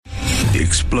the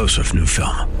explosive new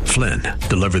film, Flynn,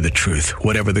 deliver the truth,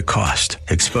 whatever the cost,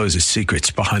 exposes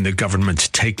secrets behind the government's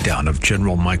takedown of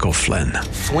General Michael Flynn.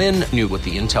 Flynn knew what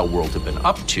the intel world had been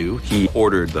up to. He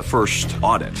ordered the first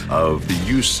audit of the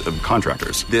use of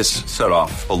contractors. This set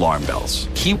off alarm bells.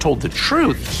 He told the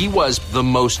truth. He was the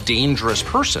most dangerous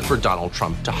person for Donald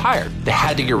Trump to hire. They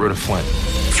had to get rid of Flynn.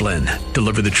 Flynn,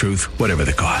 deliver the truth, whatever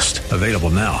the cost. Available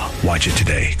now. Watch it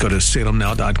today. Go to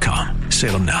salemnow.com.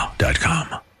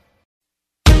 salemnow.com.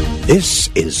 This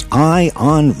is Eye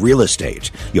on Real Estate,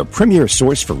 your premier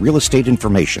source for real estate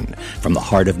information. From the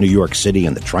heart of New York City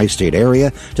and the tri-state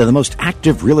area to the most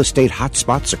active real estate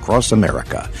hotspots across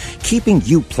America, keeping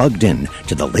you plugged in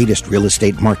to the latest real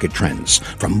estate market trends,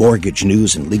 from mortgage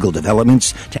news and legal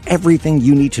developments to everything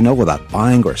you need to know about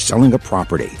buying or selling a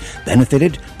property,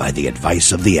 benefited by the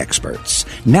advice of the experts.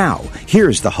 Now,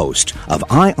 here's the host of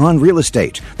Eye on Real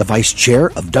Estate, the vice chair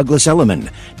of Douglas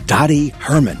Elliman, Dottie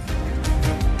Herman.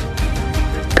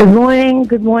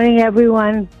 Good morning,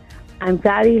 everyone. I'm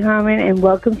Dottie Herman, and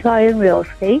welcome to Eye on Real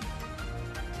Estate,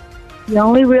 the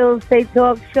only real estate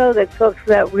talk show that talks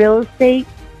about real estate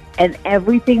and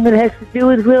everything that has to do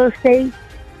with real estate,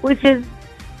 which is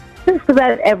just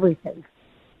about everything.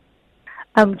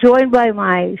 I'm joined by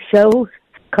my show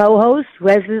co-host,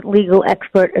 resident legal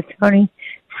expert attorney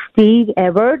Steve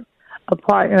Ebert, a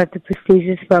partner at the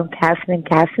prestigious firm Casson &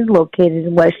 Casson, located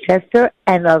in Westchester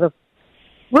and other.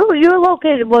 Well, you're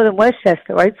located more than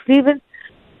Westchester, right, Stephen?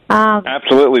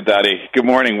 Absolutely, Dottie. Good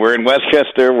morning. We're in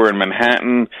Westchester. We're in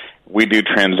Manhattan. We do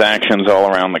transactions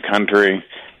all around the country.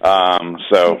 We're.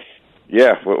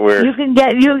 You can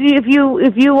get if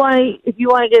you want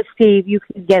to get Steve, you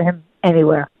can get him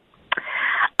anywhere.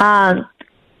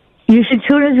 You should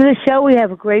tune into the show. We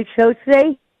have a great show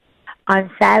today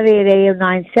on Saturday at AM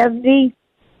 970.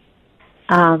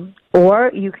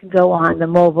 Or you can go on the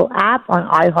mobile app, on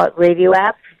iHeartRadio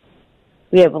app.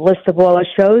 We have a list of all our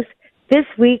shows. This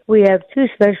week we have two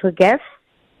special guests.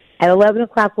 At 11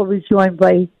 o'clock we'll be joined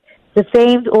by the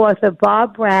famed author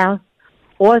Bob Brown,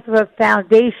 author of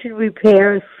Foundation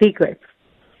Repair Secrets.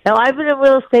 Now, I've been in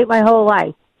real estate my whole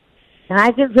life, and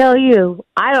I can tell you,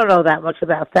 I don't know that much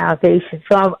about foundation,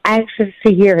 so I'm anxious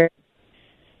to hear it.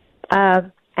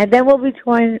 And then we'll be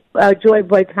joined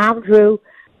by Tom Drew,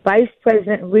 Vice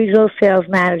President and Regional Sales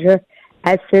Manager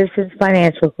at Citizens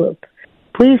Financial Group.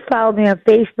 Please follow me on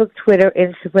Facebook, Twitter,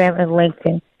 Instagram, and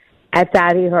LinkedIn at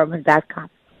DottieHerman.com.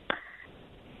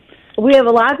 We have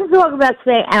a lot to talk about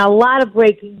today and a lot of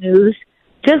breaking news.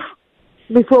 Just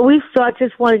before we start,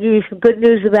 just want to give you some good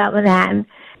news about Manhattan,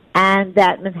 and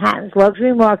that Manhattan's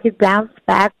luxury market bounced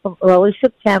back from early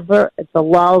September at the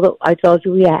lull that I told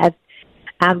you we had.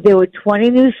 There were 20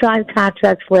 new signed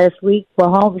contracts last week for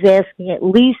homes asking at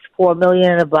least $4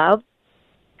 million and above.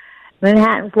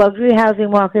 Manhattan's luxury housing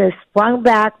market has sprung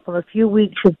back from a few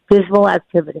weeks of dismal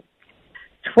activity.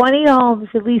 20 homes,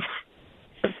 at least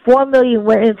 $4 million,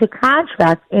 went into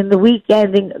contract in the week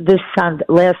ending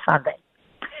last Sunday.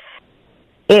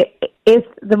 If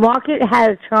the market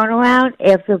had a turnaround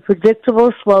after a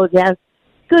predictable slowdown,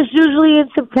 because usually in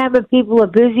September, people are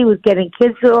busy with getting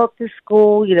kids off to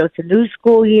school, it's a new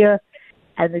school year,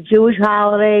 and the Jewish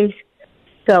holidays.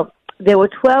 So there were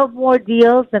 12 more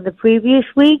deals than the previous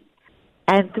week,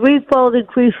 and threefold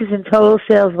increases in total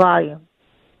sales volume.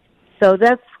 So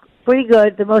that's pretty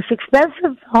good. The most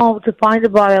expensive home to find a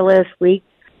buyer last week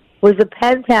was a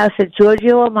penthouse at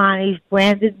Giorgio Armani's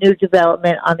branded new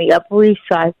development on the Upper East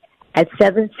Side at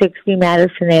 760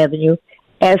 Madison Avenue,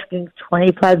 asking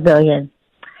 $25 million.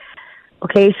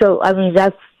 Okay, so,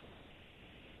 that's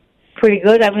pretty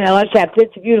good. I like that.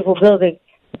 It's a beautiful building.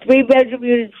 The three-bedroom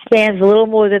unit spans a little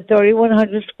more than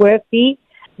 3,100 square feet,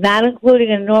 not including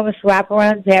an enormous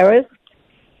wraparound terrace.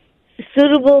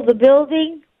 The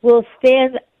building will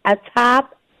stand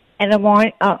atop an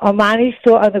Armani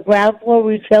store on the ground floor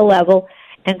retail level,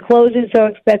 and closings are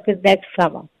expected next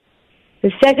summer.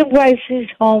 The second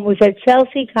priced home was at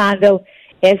Chelsea Condo,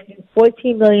 asking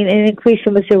 $14 million, an increase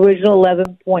from its original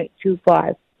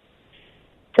 $11.25.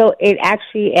 So it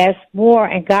actually asked more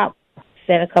and got more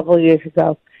than a couple of years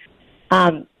ago.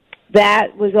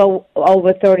 That was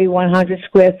over 3,100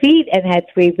 square feet and had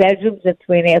 3 bedrooms and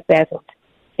 3.5 bathrooms.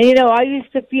 And I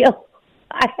used to feel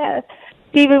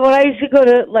Stephen, when I used to go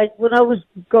to when I was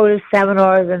going to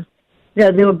seminars, and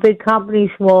there were big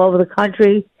companies from all over the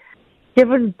country,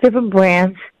 different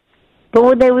brands. But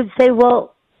when they would say,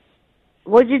 "Well,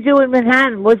 what'd you do in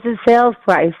Manhattan? What's the sales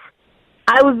price?"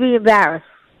 I would be embarrassed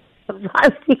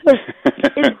sometimes because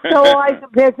it's so high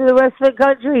compared to the rest of the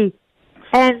country.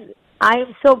 And I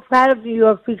am so proud of New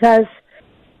York because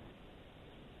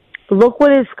look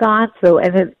what it's gone through.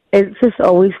 And it just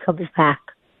always comes back.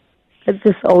 It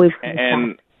just always comes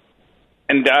back.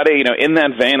 And Dottie, in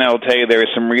that vein, I'll tell you there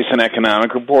are some recent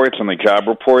economic reports and the job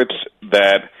reports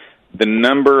that the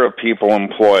number of people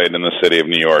employed in the city of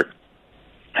New York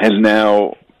has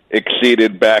now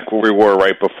exceeded back where we were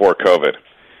right before COVID.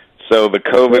 So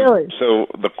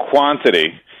the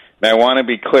quantity, now I want to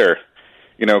be clear,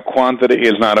 quantity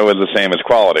is not always the same as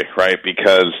quality, right?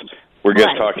 Because we're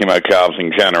just talking about jobs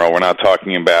in general. We're not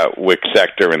talking about which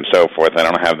sector and so forth. I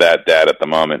don't have that data at the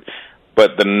moment.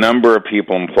 But the number of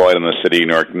people employed in the city of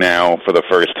New York now, for the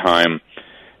first time,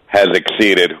 has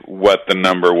exceeded what the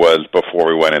number was before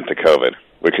we went into COVID,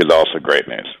 which is also great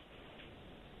news.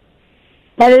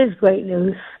 That is great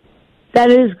news.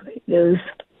 That is great news.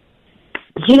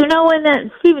 Do you know when that,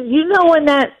 Stephen,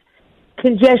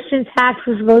 congestion tax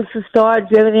is supposed to start?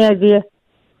 Do you have any idea?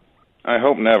 I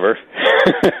hope never.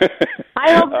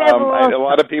 I hope never. A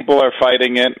lot of people are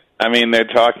fighting it. I mean, they're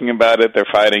talking about it. They're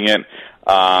fighting it.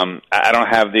 I don't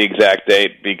have the exact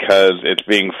date because it's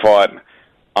being fought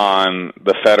on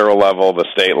the federal level, the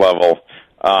state level,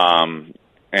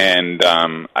 and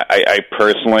I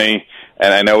personally,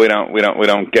 and I know we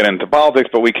don't get into politics,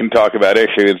 but we can talk about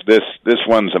issues. This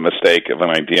one's a mistake of an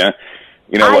idea.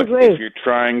 I agree. If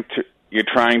you're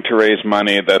trying to raise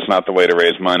money, that's not the way to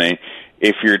raise money.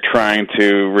 If you're trying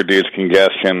to reduce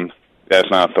congestion,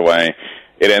 that's not the way.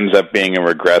 It ends up being a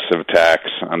regressive tax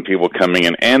on people coming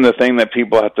in. And the thing that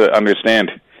people have to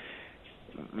understand,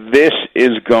 this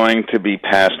is going to be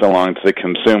passed along to the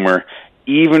consumer,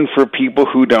 even for people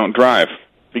who don't drive.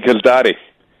 Because, Dottie,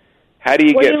 how do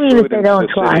you get food into the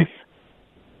city?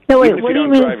 No, wait, what do you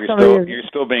mean? You're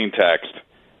still being taxed.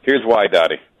 Here's why,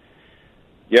 Dottie.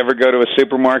 You ever go to a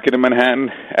supermarket in Manhattan?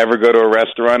 Ever go to a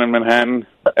restaurant in Manhattan?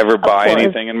 Ever buy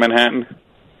anything in Manhattan?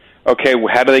 Okay,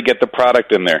 how do they get the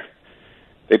product in there?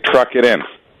 They truck it in.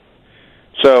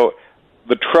 So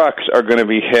the trucks are going to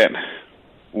be hit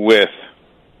with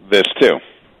this too.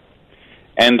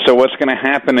 And so what's going to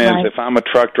happen is if I'm a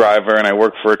truck driver and I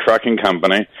work for a trucking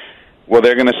company, well,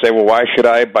 they're going to say, well, why should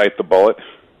I bite the bullet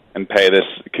and pay this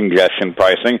congestion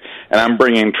pricing? And I'm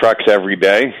bringing trucks every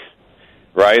day,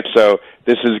 right? So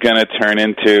this is going to turn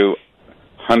into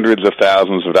hundreds of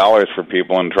thousands of dollars for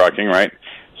people in trucking, right?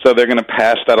 So they're going to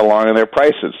pass that along in their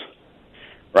prices,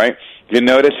 right? You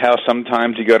notice how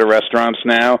sometimes you go to restaurants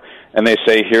now and they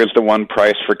say, here's the one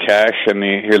price for cash and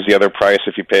here's the other price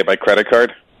if you pay by credit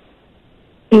card?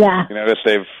 Yeah. You notice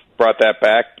they've brought that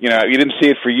back? You didn't see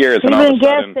it for years. Even in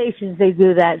gas stations they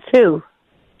do that too.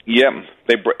 Yep.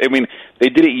 They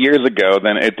did it years ago,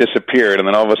 then it disappeared, and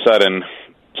then all of a sudden,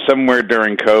 somewhere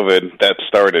during COVID, that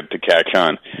started to catch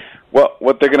on. Well,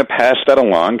 what they're going to pass that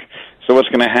along. So what's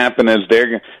going to happen is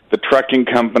the trucking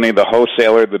company, the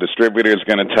wholesaler, the distributor is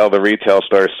going to tell the retail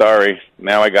store, sorry,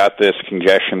 now I got this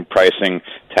congestion pricing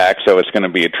tax, so it's going to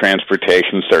be a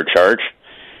transportation surcharge.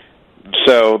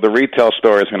 So the retail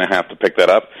store is going to have to pick that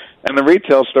up, and the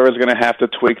retail store is going to have to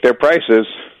tweak their prices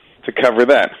to cover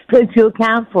that. Good to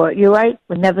account for it. You're right.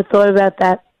 We never thought about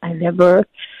that. I never.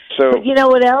 So but you know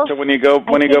what else? So when you go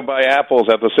buy apples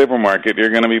at the supermarket,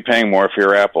 you're going to be paying more for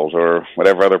your apples or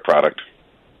whatever other product.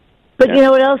 But you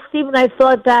know what else, Stephen? I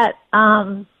thought that,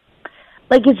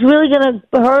 it's really going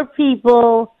to hurt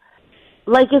people.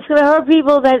 It's going to hurt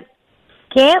people that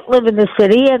can't live in the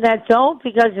city and that don't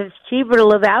because it's cheaper to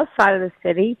live outside of the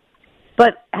city,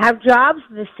 but have jobs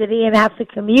in the city and have to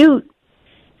commute.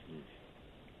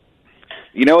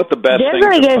 You know what the best thing to they're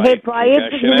going to get hit by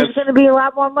it because there's going to be a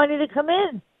lot more money to come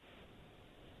in.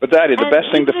 But, Daddy, the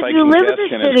best thing to fight congestion is good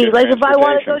transportation. If you live in the city, if I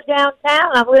want to go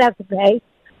downtown, I'm going to have to pay.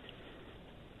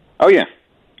 Oh, yeah.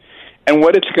 And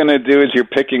what it's going to do is you're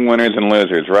picking winners and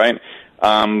losers, right?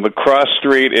 The cross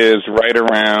street is right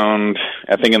around,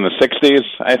 I think, in the 60s,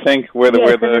 I think, where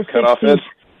the cutoff 60s. Is.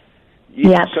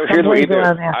 Yeah. So here's what you do.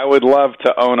 I would love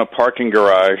to own a parking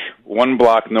garage 1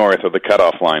 block north of the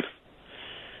cutoff line,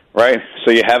 right?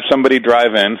 So you have somebody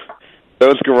drive in.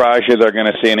 Those garages are going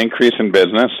to see an increase in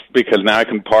business because now I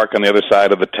can park on the other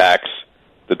side of the tax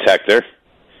detector,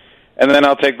 and then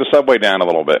I'll take the subway down a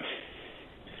little bit.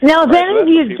 Now, if any of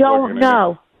you don't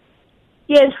know,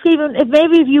 Stephen,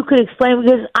 if you could explain,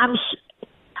 because I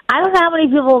don't know how many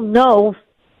people know,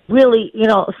 really,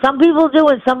 some people do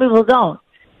and some people don't.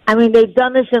 I mean, they've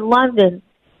done this in London,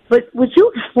 but would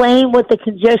you explain what the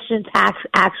congestion tax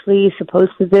actually is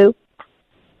supposed to do?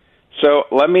 So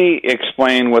let me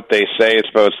explain what they say it's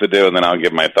supposed to do, and then I'll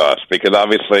give my thoughts, because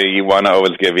obviously you want to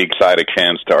always give each side a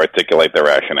chance to articulate the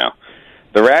rationale.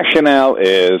 The rationale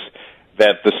is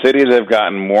that the cities have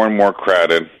gotten more and more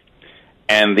crowded,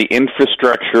 and the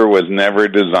infrastructure was never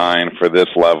designed for this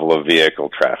level of vehicle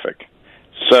traffic.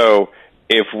 So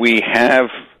if we have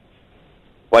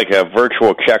like a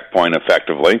virtual checkpoint,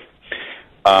 effectively,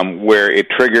 where it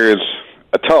triggers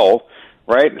a toll,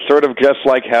 right? Sort of just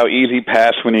like how Easy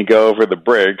Pass when you go over the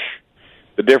bridge.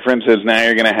 The difference is now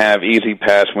you're going to have Easy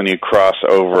Pass when you cross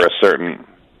over a certain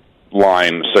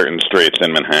line, certain streets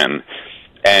in Manhattan.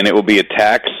 And it will be a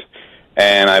tax,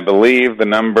 and I believe the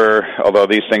number, although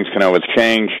these things can always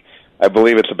change, I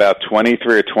believe it's about $23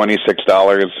 or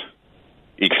 $26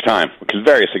 each time, which is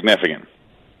very significant.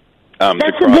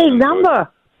 That's a big number.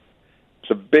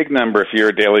 It's a big number if you're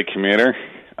a daily commuter,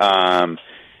 and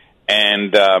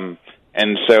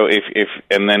so if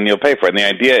then you'll pay for it. And the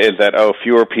idea is that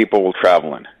fewer people will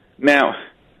travel in. Now,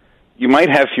 you might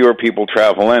have fewer people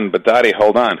travel in, but Dottie,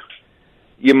 hold on.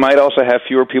 You might also have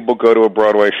fewer people go to a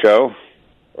Broadway show,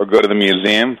 or go to the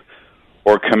museum,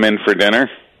 or come in for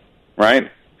dinner, right?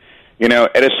 You know,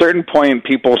 at a certain point,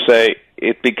 people say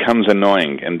it becomes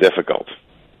annoying and difficult.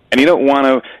 And you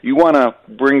want to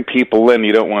bring people in,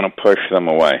 you don't want to push them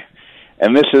away.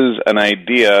 And this is an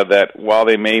idea that while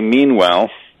they may mean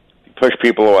well, push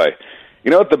people away.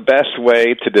 You know what the best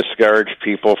way to discourage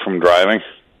people from driving?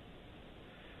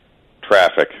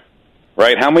 Traffic.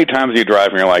 Right? How many times are you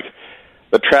driving and you're like,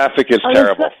 the traffic is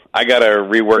terrible. I got to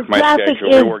rework my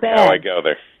schedule, rework how I go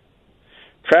there.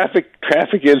 Traffic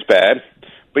is bad,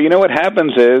 but you know what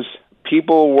happens is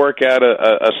people work out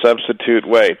a substitute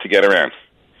way to get around.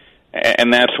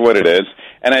 And that's what it is.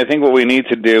 And I think what we need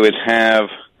to do is have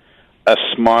a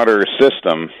smarter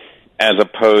system as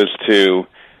opposed to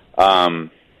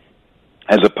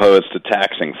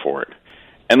taxing for it.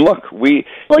 And look, you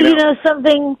know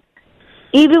something.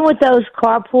 Even with those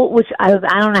carpool, which I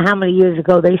don't know how many years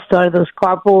ago they started those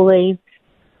carpool lanes,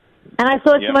 and I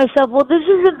thought to myself, well, this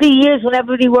isn't the years when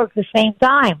everybody worked the same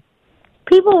time.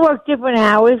 People work different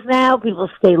hours now. People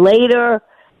stay later.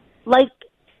 Like,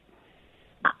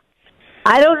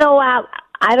 I don't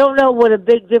know what a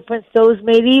big difference those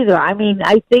made either. I mean,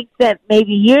 I think that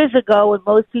maybe years ago when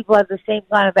most people had the same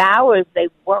kind of hours, they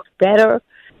worked better.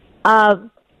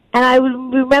 And I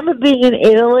remember being in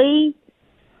Italy,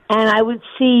 and I would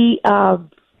see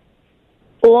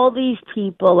all these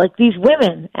people, like these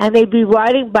women, and they'd be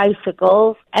riding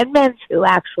bicycles, and men too,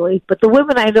 actually. But the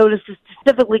women I noticed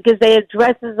specifically because they had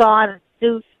dresses on and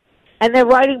suits, and they're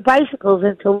riding bicycles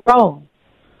into Rome.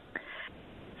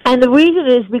 And the reason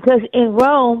is because in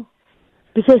Rome,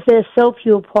 because there's so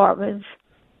few apartments,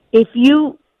 if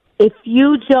you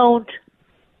don't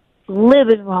live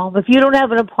in Rome, if you don't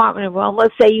have an apartment in Rome,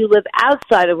 let's say you live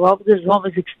outside of Rome because Rome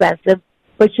is expensive,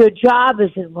 but your job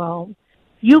is in Rome,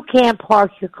 you can't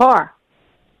park your car.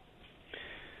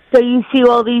 So you see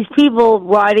all these people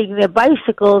riding their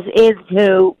bicycles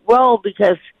into Rome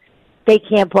because they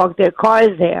can't park their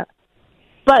cars there.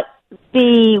 But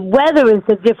the weather is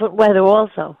a different weather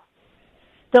also.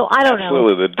 So I don't know.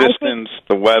 Absolutely. The distance,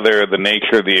 the weather, the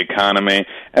nature of the economy.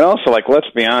 And also, like, let's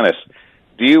be honest.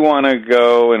 Do you want to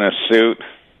go in a suit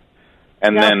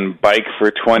and then bike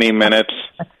for 20 minutes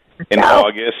in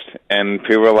August? And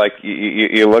people are like,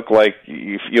 you look like,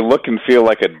 you look and feel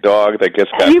like a dog that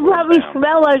just got You probably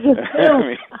smell like it,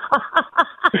 too.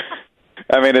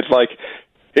 I mean, it's like,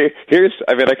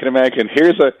 I can imagine,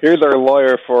 here's our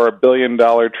lawyer for a $1 billion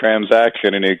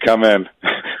transaction, and you come in,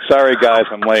 sorry guys,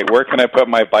 I'm late, where can I put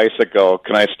my bicycle?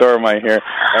 Can I store my hair?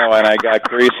 Oh, and I got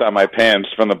grease on my pants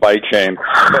from the bike chain.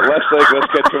 But let's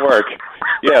get to work.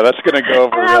 Yeah, that's going to go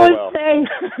over real well. Say,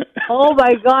 oh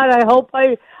my God, I hope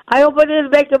I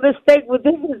didn't make a mistake with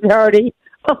this attorney.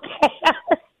 Okay.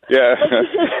 Yeah.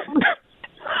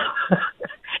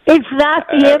 It's not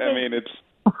the image. I mean, it's...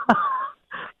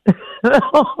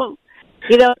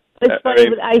 You know, it's funny,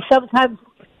 but I sometimes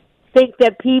think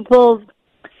that people,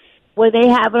 when they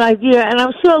have an idea, and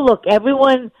I'm sure, look,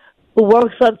 everyone who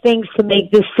works on things to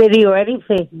make this city or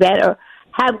anything better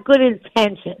have good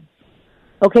intentions.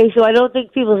 Okay, so I don't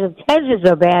think people's intentions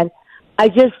are bad. I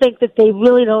just think that they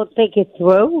really don't think it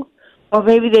through, or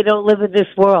maybe they don't live in this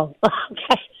world.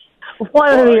 Okay.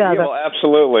 One or the other. Well,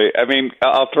 absolutely. I mean,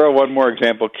 I'll throw one more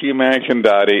example. Can you imagine,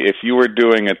 Dottie, if you were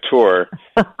doing a tour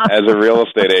as a real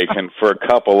estate agent for a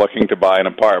couple looking to buy an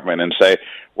apartment and say,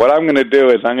 what I'm going to do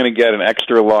is I'm going to get an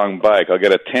extra long bike. I'll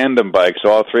get a tandem bike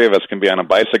so all three of us can be on a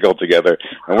bicycle together,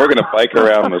 and we're going to bike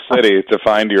around the city to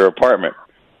find your apartment.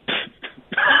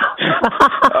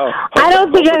 I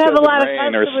don't think I'd have a lot of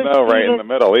customers. Or snow right in the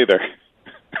middle either.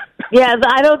 Yeah,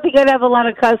 I don't think I'd have a lot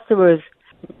of customers.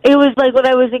 It was like when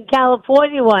I was in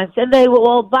California once, and they were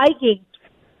all biking.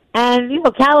 And, you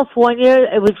know, California,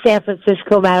 it was San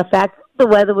Francisco, matter of fact, the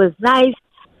weather was nice,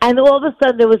 and all of a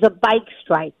sudden there was a bike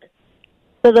strike.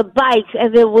 So the bikes,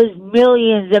 and there was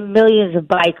millions and millions of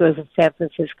bikers in San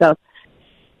Francisco.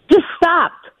 just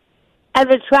stopped. And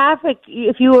the traffic,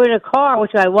 if you were in a car,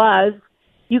 which I was,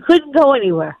 you couldn't go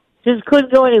anywhere. Just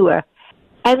couldn't go anywhere.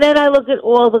 And then I look at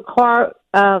all the car,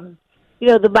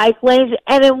 the bike lanes.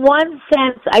 And in one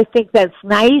sense, I think that's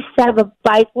nice to have a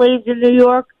bike lanes in New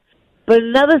York. But in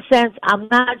another sense, I'm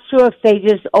not sure if they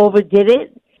just overdid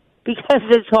it because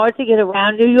it's hard to get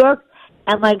around New York.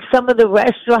 And like some of the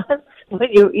restaurants, when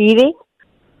you're eating,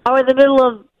 are in the middle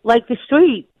of like the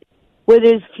street where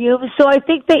there's fumes. So I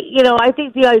think I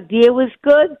think the idea was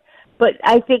good, but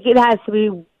I think it has to be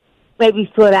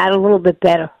maybe thought out a little bit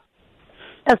better.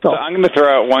 That's all. So I'm going to throw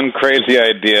out one crazy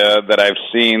idea that I've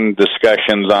seen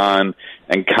discussions on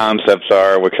and concepts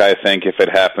are, which I think if it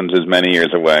happens is many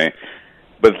years away.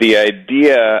 But the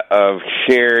idea of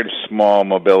shared small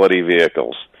mobility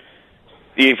vehicles.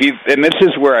 And this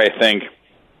is where I think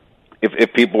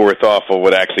if people were thoughtful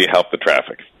would actually help the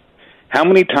traffic. How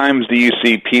many times do you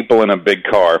see people in a big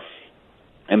car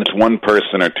and it's one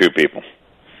person or two people?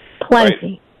 Plenty.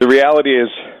 Right? The reality is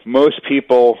most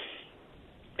people,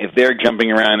 if they're jumping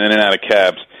around in and out of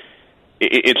cabs,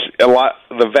 it's a lot.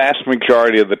 The vast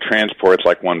majority of the transport's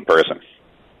like one person.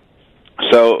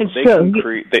 So they can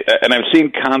create, and I've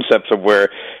seen concepts of where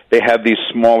they have these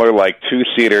smaller, like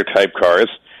 2-seater type cars,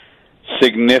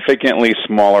 significantly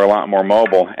smaller, a lot more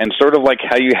mobile, and sort of like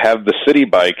how you have the city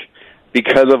bike.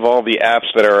 Because of all the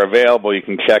apps that are available, you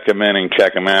can check them in and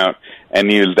check them out and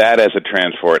use that as a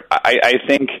transport. I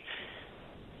think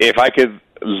if I could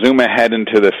zoom ahead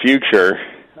into the future,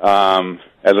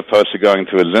 as opposed to going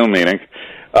to a Zoom meeting,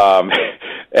 that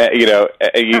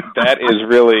is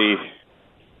really,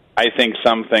 I think,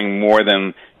 something more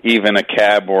than even a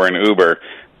cab or an Uber.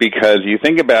 Because you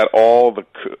think about all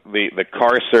the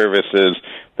car services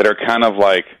that are kind of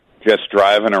like just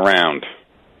driving around.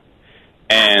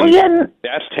 And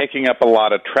that's taking up a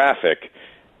lot of traffic.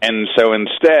 And so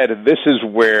instead, this is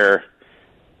where,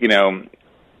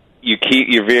 you keep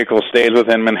your vehicle stays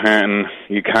within Manhattan.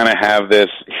 You kind of have this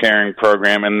sharing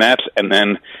program, and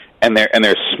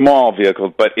they're small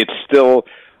vehicles, but it's still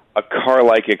a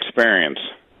car-like experience,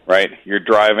 right? You're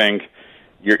driving,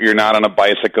 you're not on a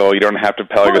bicycle, you don't have to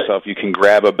pedal yourself, you can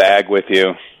grab a bag with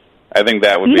you. I think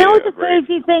that would be. You know what the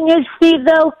crazy thing is, Steve,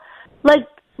 though? Like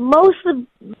most of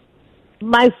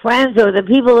my friends or the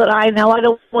people that I know, I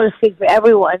don't want to speak for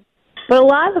everyone, but a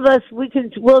lot of us,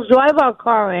 we'll drive our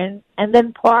car in and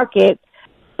then park it.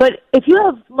 But if you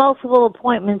have multiple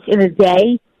appointments in a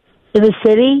day in the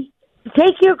city,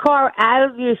 take your car out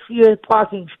of your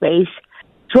parking space,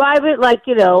 drive it like,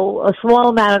 a small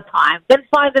amount of time, then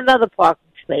find another parking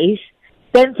space,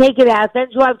 then take it out, then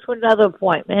drive to another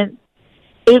appointment.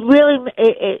 It really,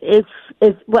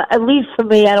 it's well, at least for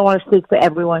me, I don't want to speak for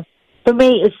everyone. For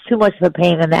me, it's too much of a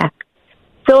pain in the neck.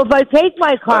 So if I take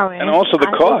my car in, and also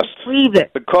the cost, leave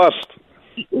it. The cost.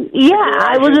 Yeah,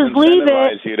 I will just leave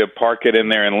it. You to park it in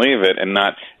there and leave it, and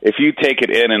not if you take it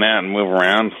in and out and move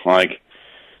around. Like,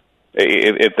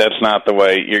 if that's not the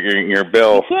way your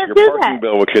bill, your parking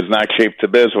bill, which is not cheap to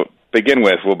begin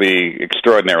with, will be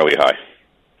extraordinarily high.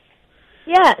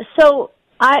 Yeah. So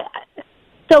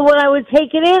when I would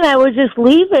take it in, I would just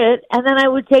leave it, and then I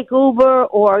would take Uber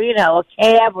or, a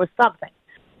cab or something.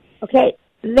 Okay.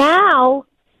 Now,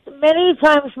 many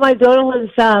times my daughter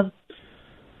lives on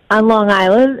Long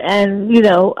Island, and,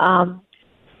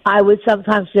 I would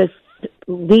sometimes just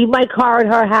leave my car at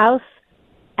her house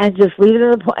and just leave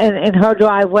it in her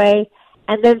driveway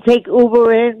and then take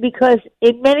Uber in because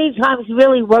it many times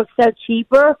really works out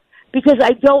cheaper. Because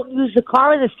I don't use the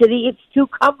car in the city, it's too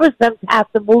cumbersome to have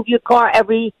to move your car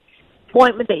every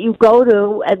appointment that you go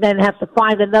to and then have to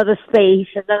find another space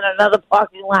and then another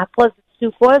parking lot. Plus, it's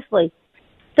too costly.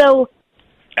 So,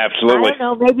 absolutely. I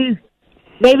don't know,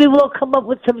 maybe we'll come up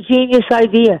with some genius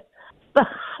idea.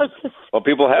 Well,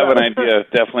 people have an idea.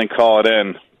 Definitely call it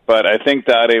in. But I think,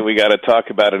 Dottie, we got to talk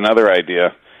about another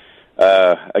idea,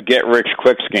 a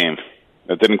get-rich-quick scheme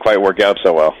that didn't quite work out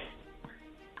so well.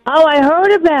 Oh, I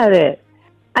heard about it.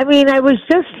 I mean, I was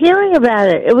just hearing about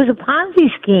it. It was a Ponzi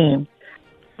scheme.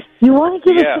 You want to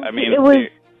give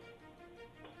it?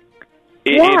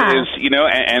 It is,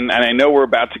 and I know we're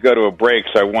about to go to a break,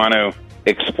 so I want to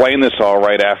explain this all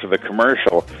right after the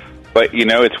commercial. But,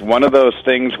 it's one of those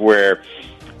things where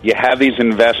you have these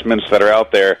investments that are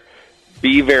out there.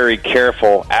 Be very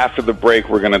careful. After the break,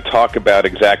 we're going to talk about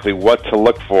exactly what to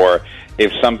look for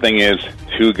if something is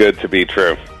too good to be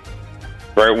true.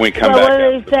 Right when we come back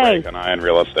after the break on Eye on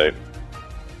Real Estate.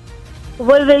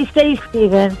 What do they say,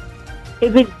 Stephen?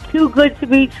 If it's too good to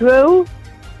be true,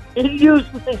 it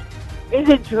usually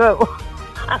isn't true.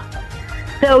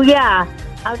 So, yeah,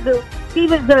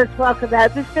 Stephen's going to talk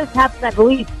about, this just happened, I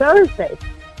believe, Thursday.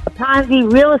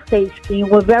 Ponzi real estate scheme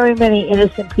where very many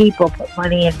innocent people put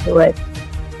money into it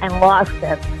and lost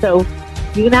them. So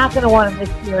you're not going to want to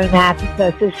miss hearing that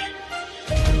because it's...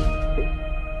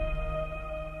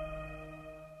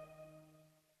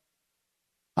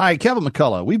 Hi, Kevin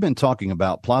McCullough. We've been talking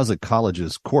about Plaza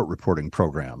College's court reporting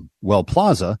program. Well,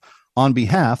 Plaza, on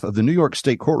behalf of the New York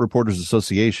State Court Reporters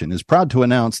Association, is proud to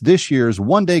announce this year's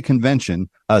one-day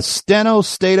convention, A Steno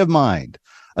State of Mind.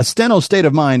 A Steno State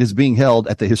of Mind is being held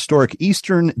at the historic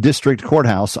Eastern District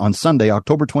Courthouse on Sunday,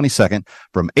 October 22nd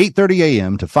from 8:30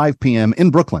 a.m. to 5 p.m.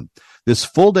 in Brooklyn. This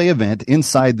full-day event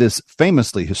inside this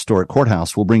famously historic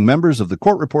courthouse will bring members of the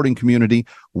court reporting community,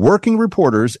 working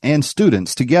reporters, and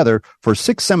students together for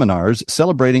 6 seminars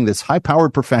celebrating this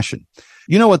high-powered profession.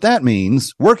 You know what that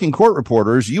means. Working court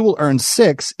reporters, you will earn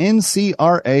 6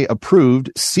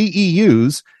 NCRA-approved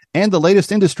CEUs and the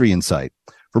latest industry insight.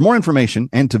 For more information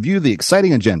and to view the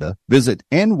exciting agenda, visit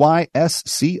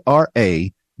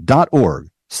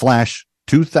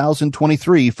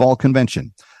nyscra.org/2023 Fall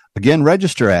Convention. Again,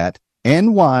 register at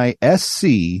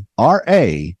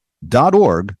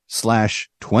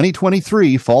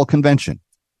nyscra.org/2023 Fall Convention.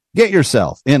 Get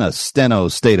yourself in a steno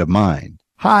state of mind.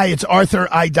 Hi, it's Arthur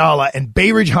Aidala, and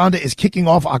Bay Ridge Honda is kicking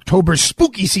off October's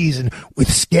spooky season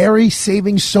with scary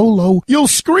savings so low you'll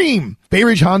scream. Bay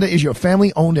Ridge Honda is your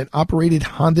family-owned and operated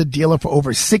Honda dealer for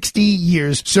over 60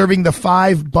 years, serving the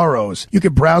 5 boroughs. You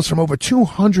can browse from over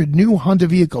 200 new Honda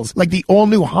vehicles, like the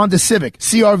all-new Honda Civic,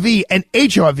 CR-V, and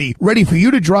HR-V, ready for you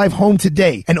to drive home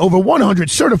today, and over 100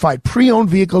 certified pre-owned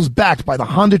vehicles backed by the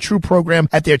Honda True program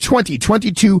at their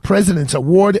 2022 President's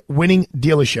Award-winning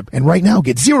dealership. And right now,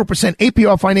 get 0%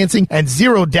 APR financing and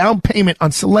 0 down payment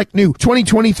on select new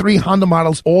 2023 Honda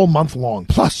models all month long.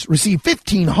 Plus, receive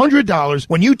 $1,500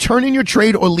 when you turn in your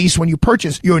trade or lease when you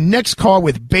purchase your next car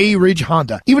with Bay Ridge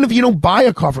Honda. Even if you don't buy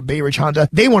a car from Bay Ridge Honda,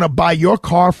 they want to buy your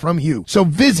car from you. So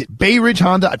visit Bay Ridge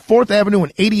Honda at 4th Avenue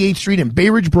and 88th Street in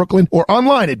Bay Ridge, Brooklyn, or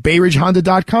online at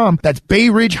bayridgehonda.com. That's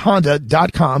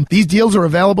bayridgehonda.com. These deals are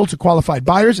available to qualified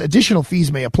buyers. Additional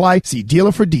fees may apply. See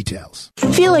dealer for details.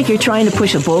 Feel like you're trying to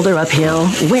push a boulder uphill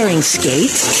wearing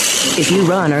skates? If you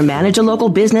run or manage a local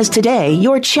business today,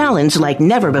 you're challenged like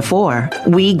never before.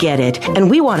 We get it, and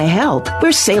we want to help.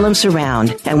 We're Salem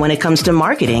Surround, and when it comes to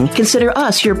marketing, consider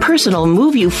us your personal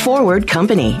move you forward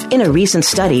company. In a recent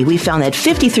study, we found that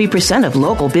 53% of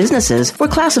local businesses were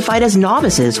classified as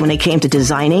novices when it came to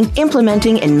designing,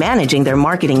 implementing, and managing their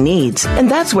marketing needs.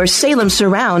 And that's where Salem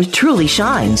Surround truly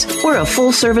shines. We're a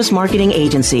full-service marketing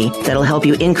agency that'll help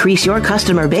you increase your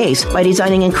customer base by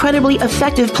designing incredibly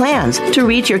effective plans to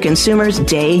reach your consumers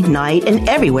day, night, and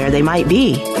everywhere they might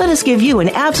be. Let us give you an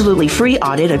absolutely free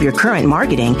audit of your current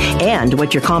marketing and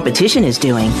what your competition is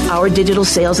doing. Our digital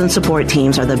sales and support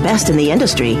teams are the best in the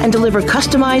industry and deliver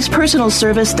customized personal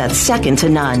service that's second to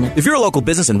none. If you're a local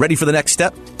business and ready for the next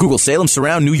step, Google Salem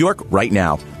Surround New York right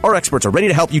now. Our experts are ready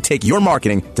to help you take your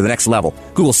marketing to the next level.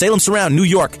 Google Salem Surround New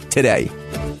York today.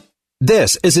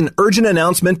 This is an urgent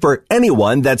announcement for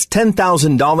anyone that's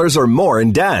 $10,000 or more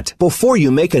in debt. Before you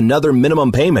make another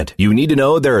minimum payment, you need to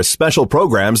know there are special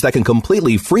programs that can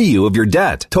completely free you of your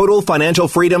debt. Total Financial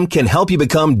Freedom can help you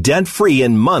become debt-free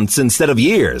in months instead of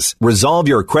years. Resolve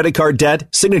your credit card debt,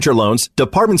 signature loans,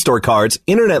 department store cards,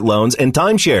 internet loans, and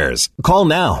timeshares. Call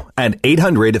now at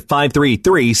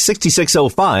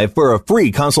 800-533-6605 for a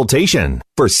free consultation.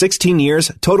 For 16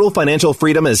 years, Total Financial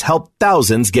Freedom has helped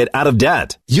thousands get out of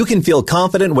debt. You can feel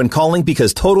confident when calling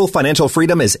because Total Financial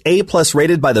Freedom is A+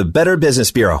 rated by the Better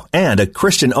Business Bureau and a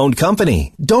Christian-owned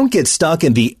company. Don't get stuck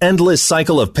in the endless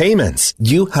cycle of payments.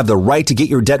 You have the right to get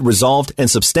your debt resolved and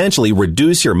substantially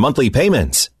reduce your monthly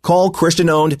payments. Call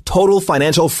Christian-owned Total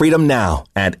Financial Freedom now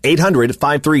at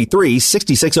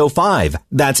 800-533-6605.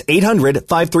 That's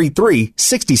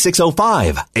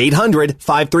 800-533-6605.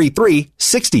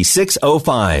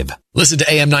 800-533-6605. Listen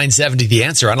to AM 970 The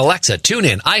Answer on Alexa,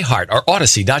 TuneIn, iHeart, or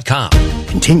Odyssey.com.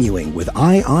 Continuing with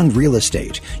Eye on Real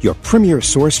Estate, your premier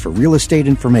source for real estate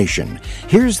information.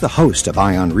 Here's the host of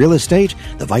Eye on Real Estate,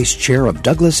 the Vice Chair of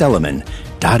Douglas Elliman,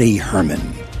 Dottie Herman.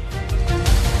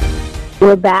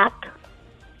 We're back,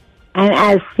 and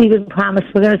as Stephen promised,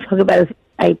 we're going to talk about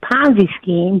a Ponzi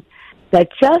scheme that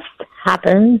just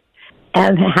happened,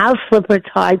 and House Flipper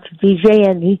tied to DJ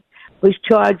Envy was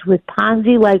charged with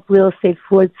Ponzi-like real estate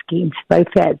fraud schemes by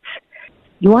feds.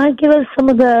 You want to give us some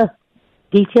of the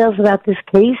details about this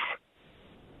case?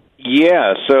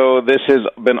 Yeah, so this has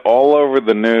been all over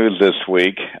the news this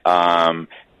week. So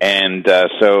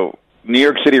New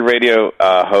York City radio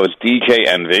host DJ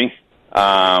Envy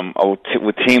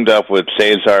teamed up with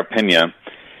Cesar Pina,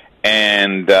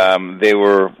 and they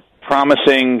were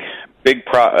promising big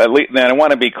and I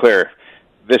want to be clear,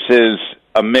 this is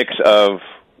a mix of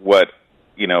what,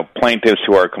 plaintiffs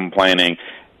who are complaining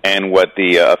and what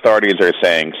the authorities are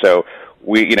saying. So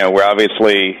we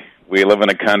live in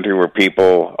a country where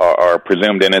people are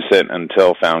presumed innocent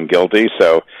until found guilty.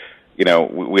 So,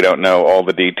 we don't know all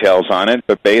the details on it.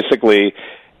 But basically,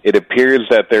 it appears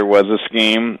that there was a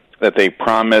scheme that they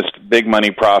promised big money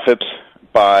profits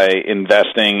by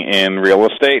investing in real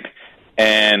estate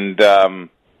and,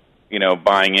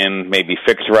 buying in maybe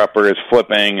fixer-uppers,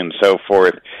 flipping, and so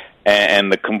forth.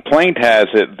 And the complaint has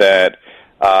it that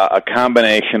a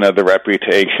combination of the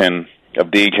reputation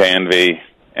of DJ Envy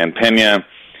and Pena,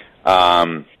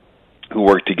 who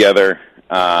worked together,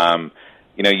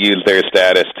 used their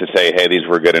status to say, hey, these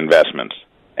were good investments.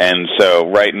 And so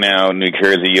right now, New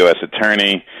Jersey U.S.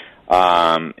 Attorney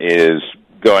is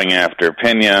going after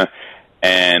Pena,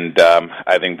 and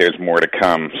I think there's more to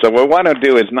come. So what I want to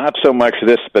do is not so much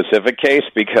this specific case,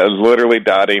 because literally,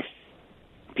 Dottie,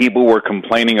 people were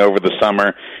complaining over the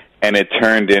summer, and it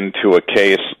turned into a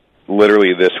case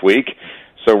literally this week.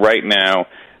 So right now,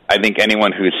 I think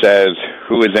anyone who says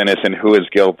who is innocent, who is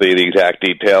guilty, the exact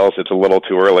details, it's a little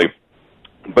too early.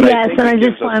 But yes, and I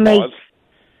just want to make...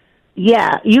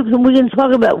 Yeah, we can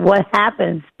talk about what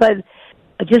happens, but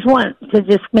I just want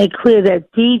to make clear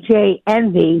that DJ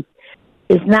Envy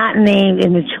is not named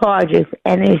in the charges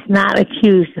and is not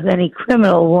accused of any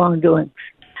criminal wrongdoing.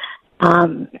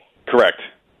 Correct.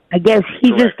 I guess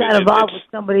he just got involved with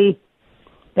somebody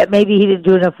that maybe he didn't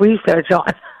do enough research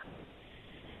on.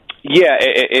 Yeah,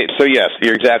 so yes,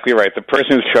 you're exactly right. The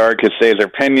person who's charged is Cesar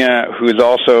Pena, who's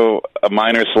also a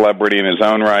minor celebrity in his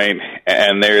own right,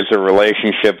 and there's a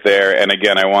relationship there. And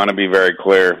again, I want to be very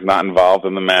clear, not involved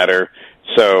in the matter,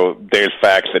 so there's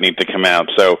facts that need to come out.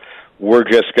 So we're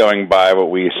just going by what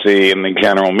we see in the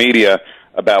general media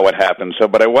about what happened. So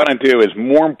what I want to do is,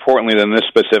 more importantly than this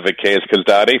specific case, because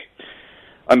Dottie,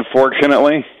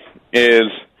 unfortunately, is...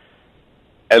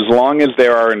 as long as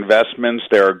there are investments,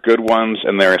 there are good ones,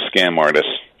 and there are scam artists.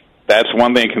 That's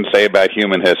one thing you can say about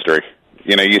human history.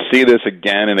 You see this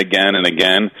again and again and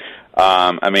again.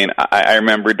 I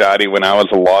remember, Dottie, when I was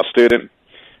a law student,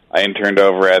 I interned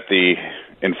over at the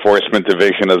Enforcement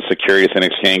Division of the Securities and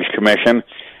Exchange Commission,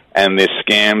 and the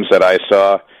scams that I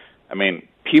saw,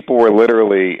 people were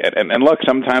literally, and look,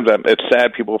 sometimes it's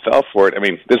sad people fell for it.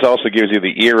 This also gives you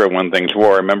the era when things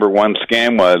were. I remember one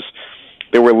scam was,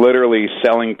 they were literally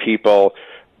selling people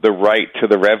the right to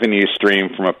the revenue stream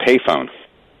from a payphone.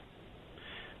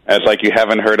 It's like you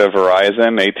haven't heard of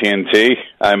Verizon, AT&T,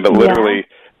 but literally,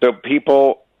 so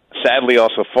people sadly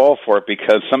also fall for it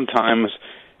because sometimes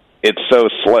it's so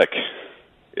slick.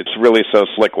 It's really so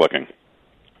slick looking.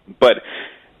 But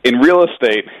in real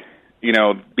estate,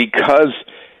 because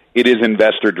it is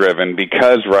investor driven,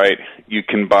 because, you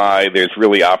can buy, there's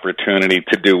really opportunity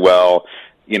to do well.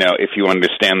 If you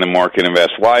understand the market,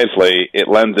 invest wisely, it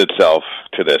lends itself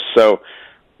to this. So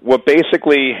what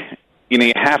basically,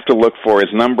 you have to look for is,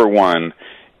 number one,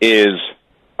 is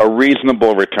a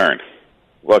reasonable return.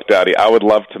 Look, Dottie, I would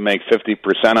love to make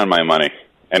 50% on my money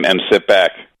and sit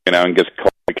back, and just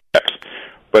collect the checks.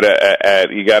 But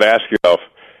you got to ask yourself,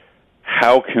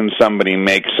 how can somebody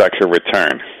make such a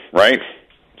return, right?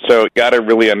 So you got to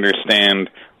really understand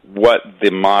what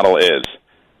the model is.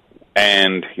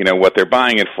 And, what they're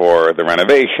buying it for, the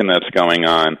renovation that's going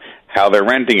on, how they're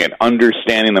renting it,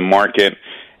 understanding the market,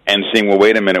 and seeing, well,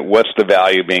 wait a minute, what's the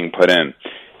value being put in?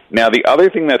 Now, the other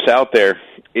thing that's out there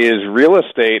is real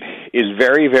estate is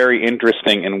very, very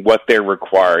interesting in what they're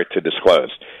required to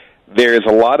disclose. There's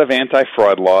a lot of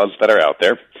anti-fraud laws that are out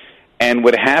there, and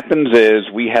what happens is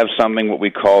we have something what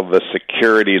we call the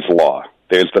securities law.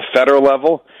 There's the federal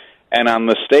level, and on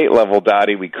the state level,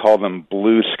 Dottie, we call them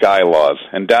blue sky laws.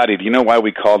 And Dottie, do you know why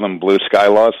we call them blue sky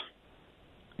laws?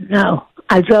 No,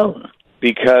 I don't.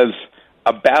 Because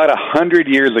about 100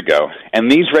 years ago, and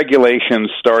these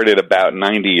regulations started about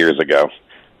 90 years ago,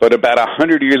 but about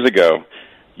 100 years ago,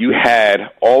 you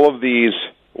had all of these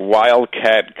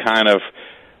wildcat kind of,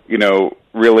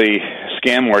 really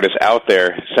scam artists out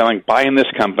there selling, buying this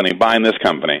company.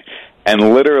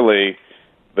 And literally,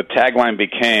 the tagline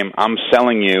became, I'm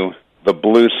selling you the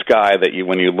blue sky that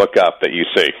when you look up, that you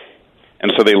see.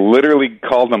 And so they literally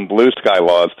called them blue sky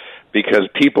laws because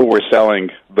people were selling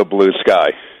the blue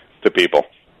sky to people.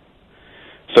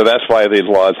 So that's why these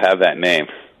laws have that name,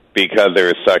 because there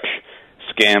were such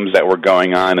scams that were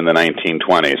going on in the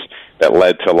 1920s that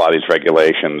led to a lot of these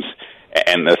regulations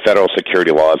and the federal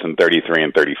security laws in 33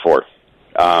 and 34.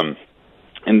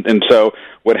 And so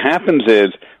what happens is,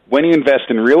 when you invest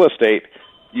in real estate,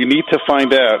 you need to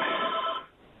find out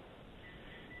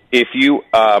if you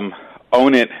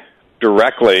own it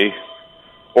directly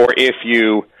or if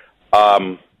you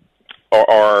are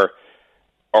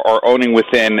owning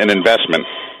within an investment.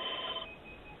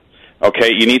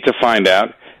 Okay, you need to find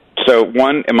out. So,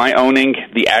 one, am I owning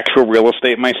the actual real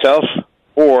estate myself?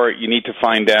 Or you need to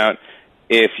find out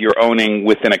if you're owning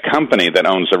within a company that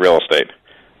owns the real estate.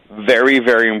 Very,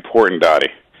 very important,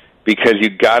 Dottie, because you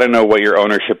got to know what your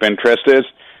ownership interest is.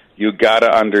 You got to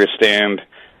understand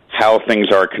how things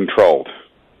are controlled.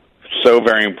 So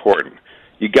very important.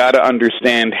 You got to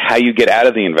understand how you get out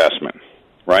of the investment,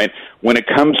 right? When it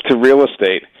comes to real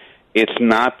estate, it's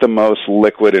not the most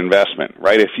liquid investment,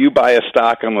 right? If you buy a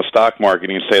stock on the stock market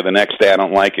and you say the next day I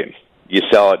don't like it, you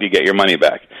sell it, you get your money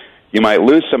back. You might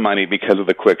lose some money because of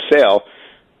the quick sale,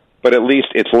 but at least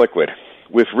it's liquid.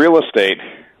 With real estate,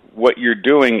 what you're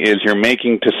doing is you're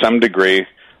making, to some degree,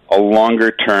 a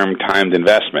longer-term timed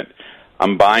investment.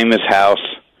 I'm buying this house.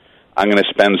 I'm going to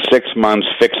spend 6 months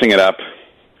fixing it up.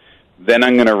 Then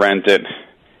I'm going to rent it.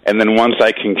 And then once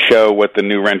I can show what the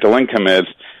new rental income is,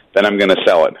 then I'm going to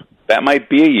sell it. That might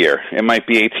be a year. It might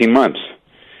be 18 months.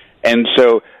 And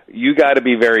so you got to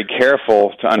be very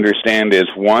careful to understand is,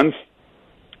 one,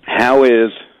 how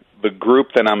is the group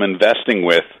that I'm investing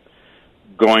with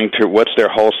going to, what's their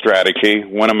whole strategy?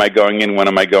 When am I going in? When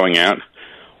am I going out?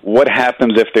 What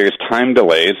happens if there's time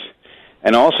delays?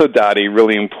 And also, Dottie,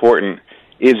 really important,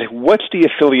 is what's the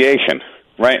affiliation,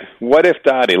 right? What if,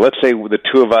 Dottie, let's say the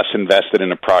two of us invested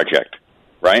in a project,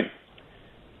 right?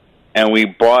 And we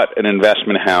bought an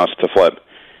investment house to flip.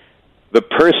 The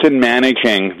person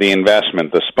managing the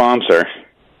investment, the sponsor,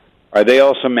 are they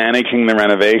also managing the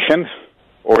renovation,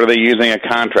 or are they using a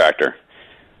contractor?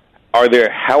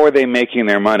 How are they making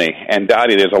their money? And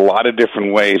Dottie, there's a lot of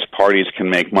different ways parties can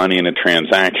make money in a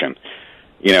transaction.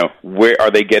 You know, where are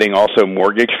they getting also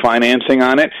mortgage financing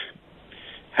on it?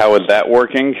 How is that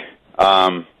working?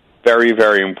 Very,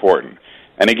 very important.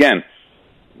 And again,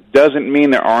 doesn't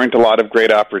mean there aren't a lot of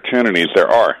great opportunities. There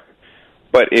are.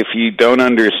 But if you don't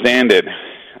understand it,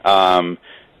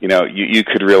 you know, you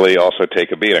could really also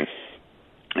take a beating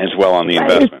as well on the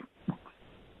investment.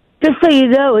 Just so you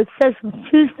know, it says from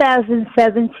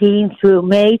 2017 through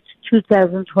May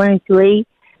 2023,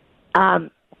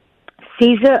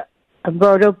 Cesar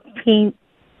Alberto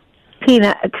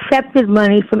Pina accepted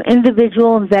money from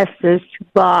individual investors to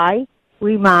buy,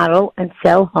 remodel, and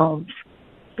sell homes.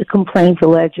 The complaint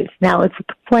alleges. Now, it's a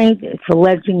complaint. It's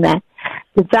alleging that.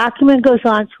 The document goes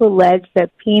on to allege that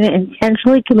Pina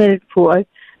intentionally committed fraud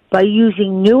by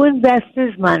using new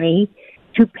investors' money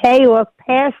to pay off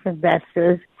past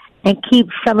investors and keep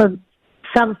some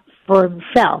for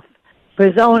himself, for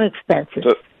his own expenses.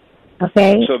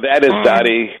 Okay? So that is,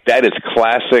 Dottie, that is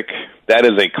classic. That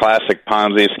is a classic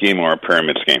Ponzi scheme or a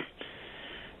pyramid scheme.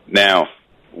 Now,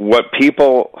 what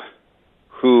people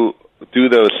who do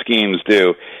those schemes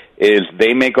do is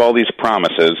they make all these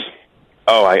promises.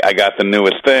 Oh, I got the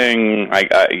newest thing.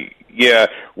 Yeah,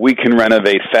 we can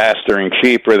renovate faster and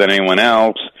cheaper than anyone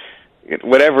else.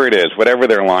 Whatever it is, whatever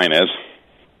their line is.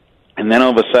 And then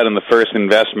all of a sudden the first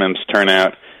investments turn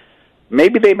out,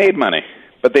 maybe they made money,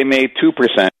 but they made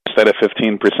 2% instead of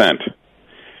 15%.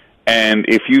 And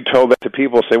if you told that to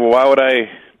people, say, well, why would I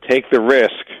take the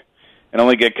risk and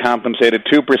only get compensated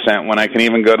 2% when I can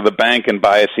even go to the bank and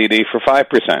buy a CD for 5%?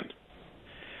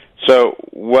 So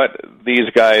what these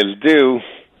guys do,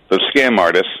 the scam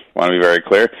artists, want to be very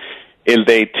clear, is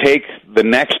they take the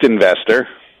next investor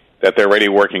that they're already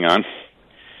working on,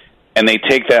 and they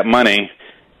take that money,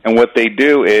 and what they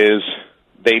do is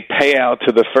they pay out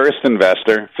to the first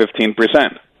investor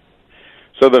 15%.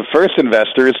 So the first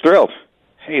investor is thrilled.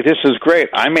 Hey, this is great.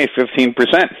 I made 15%.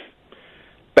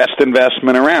 Best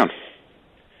investment around.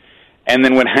 And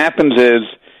then what happens is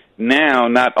now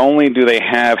not only do they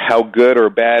have how good or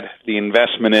bad the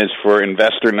investment is for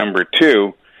investor number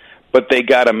 2, but they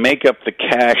got to make up the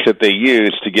cash that they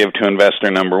use to give to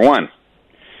investor number 1.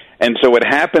 And so what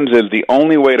happens is the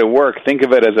only way to work, think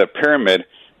of it as a pyramid,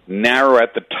 narrow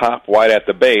at the top, wide at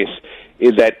the base,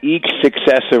 is that each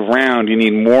successive round you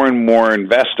need more and more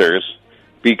investors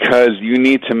because you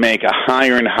need to make a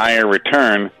higher and higher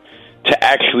return to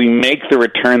actually make the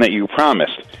return that you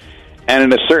promised.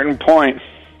 And at a certain point,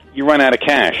 you run out of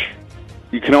cash.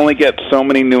 You can only get so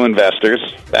many new investors.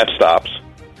 That stops.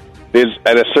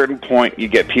 At a certain point, you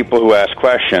get people who ask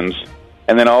questions,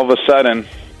 and then all of a sudden,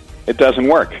 it doesn't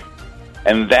work.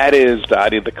 And that is,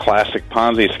 Dottie, the classic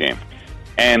Ponzi scheme.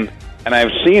 And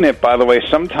I've seen it, by the way,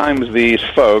 sometimes these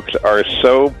folks are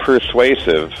so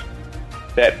persuasive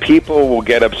that people will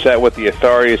get upset with the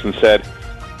authorities and said,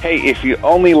 hey, if you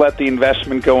only let the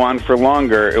investment go on for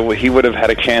longer, he would have had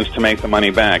a chance to make the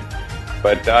money back.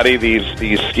 But, Dottie,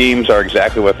 these schemes are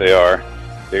exactly what they are.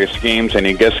 their schemes, and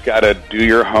you just got to do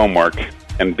your homework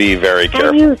and be very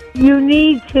careful. And you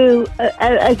need to,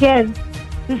 again,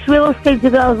 this real estate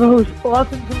developer who's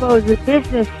often promotes the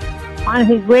business on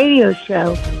his radio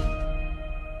show.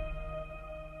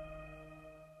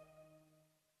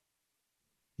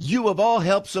 You have all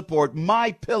helped support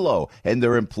MyPillow and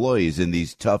their employees in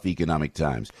these tough economic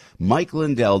times. Mike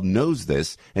Lindell knows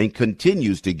this and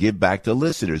continues to give back to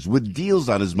listeners with deals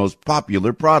on his most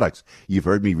popular products. You've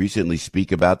heard me recently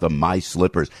speak about the My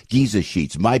Slippers, Giza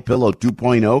Sheets, MyPillow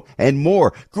 2.0, and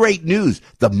more. Great news!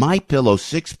 The MyPillow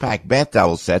 6-pack bath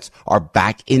towel sets are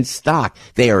back in stock.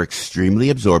 They are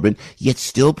extremely absorbent, yet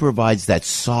still provides that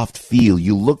soft feel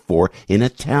you look for in a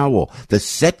towel. The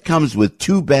set comes with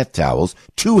 2 bath towels,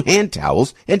 2 hand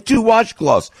towels, and 2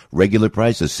 washcloths. Regular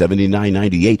price is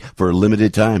 $79.98 for a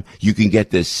limited time. You can get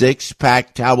this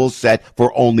 6-pack towel set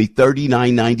for only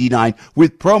 $39.99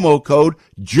 with promo code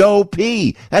Joe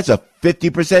P. That's a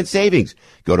 50% savings.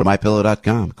 Go to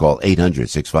MyPillow.com. Call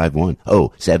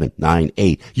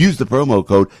 800-651-0798. Use the promo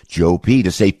code Joe P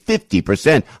to save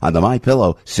 50% on the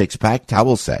MyPillow 6-pack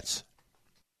towel sets.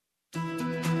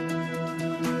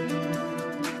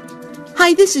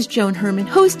 Hi, this is Joan Herman,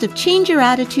 host of Change Your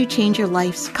Attitude, Change Your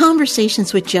Life's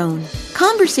Conversations with Joan.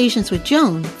 Conversations with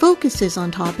Joan focuses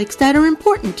on topics that are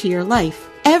important to your life.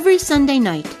 Every Sunday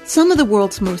night, some of the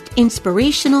world's most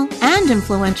inspirational and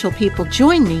influential people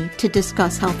join me to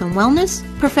discuss health and wellness,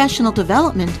 professional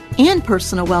development, and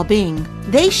personal well-being.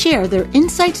 They share their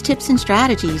insights, tips, and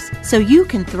strategies so you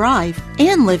can thrive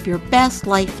and live your best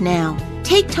life now.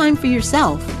 Take time for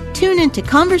yourself. Tune into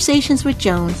Conversations with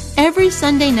Joan every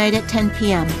Sunday night at 10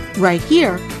 p.m. right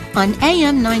here on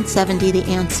AM 970 The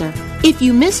Answer. If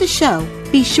you miss a show,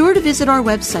 be sure to visit our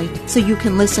website so you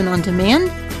can listen on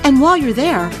demand. And while you're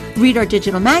there, read our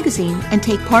digital magazine and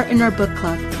take part in our book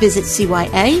club. Visit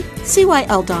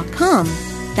CYACYL.com.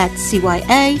 That's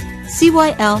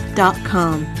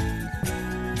CYACYL.com.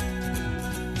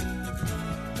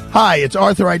 Hi, it's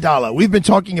Arthur Aidala. We've been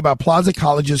talking about Plaza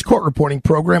College's court reporting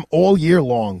program all year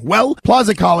long. Well,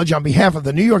 Plaza College, on behalf of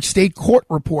the New York State Court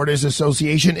Reporters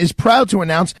Association, is proud to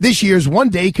announce this year's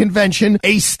one-day convention,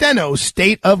 A Steno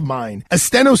State of Mind. A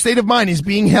Steno State of Mind is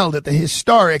being held at the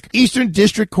historic Eastern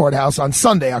District Courthouse on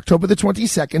Sunday, October the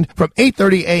 22nd, from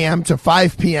 8:30 a.m. to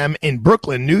 5 p.m. in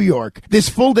Brooklyn, New York. This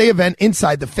full-day event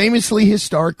inside the famously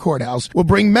historic courthouse will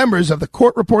bring members of the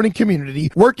court reporting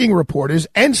community, working reporters,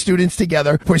 and students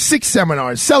together for 6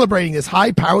 seminars celebrating this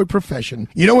high-powered profession.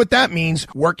 You know what that means?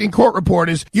 Working court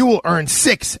reporters, you will earn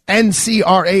 6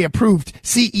 NCRA-approved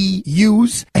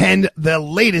CEUs and the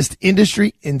latest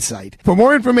industry insight. For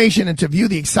more information and to view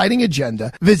the exciting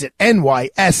agenda, visit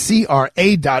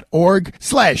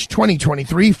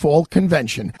nyscra.org/2023 Fall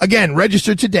Convention. Again,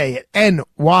 register today at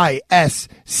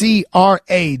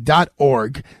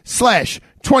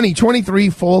nyscra.org/2023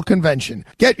 Fall Convention.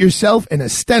 Get yourself in a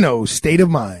Steno state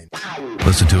of mind.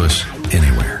 Listen to us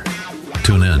anywhere.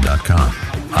 TuneIn.com,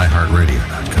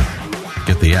 iHeartRadio.com.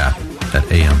 Get the app at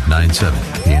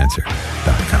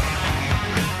AM970theanswer.com.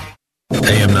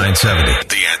 AM970,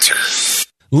 The Answer.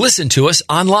 Listen to us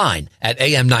online at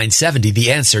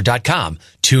am970theanswer.com.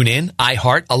 Tune in,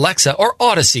 iHeart, Alexa, or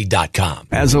Odyssey.com.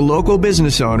 As a local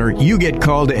business owner, you get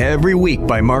called every week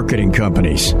by marketing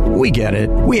companies. We get it.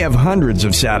 We have hundreds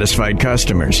of satisfied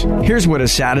customers. Here's what a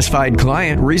satisfied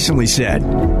client recently said.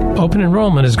 Open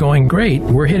enrollment is going great.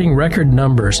 We're hitting record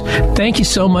numbers. Thank you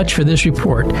so much for this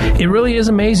report. It really is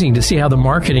amazing to see how the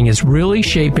marketing is really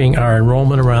shaping our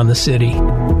enrollment around the city.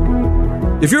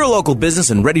 If you're a local business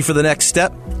and ready for the next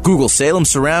step, Google Salem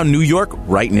Surround New York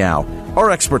right now. Our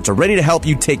experts are ready to help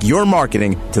you take your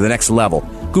marketing to the next level.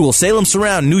 Google Salem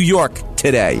Surround New York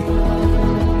today.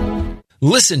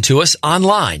 Listen to us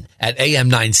online at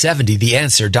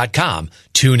am970theanswer.com.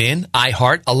 Tune in,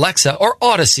 iHeart, Alexa, or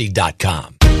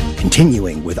Odyssey.com.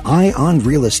 Continuing with Eye on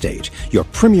Real Estate, your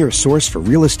premier source for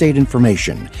real estate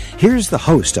information. Here's the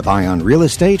host of Eye on Real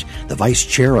Estate, the vice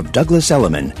chair of Douglas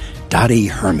Elliman, Dottie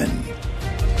Herman.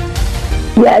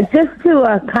 Yeah, just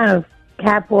to kind of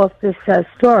cap off this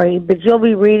story, but you'll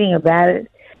be reading about it.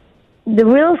 The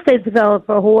real estate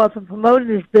developer who often promoted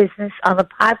his business on the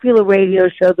popular radio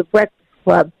show, The Breakfast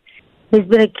Club, has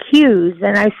been accused,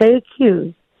 and I say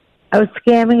accused, of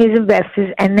scamming his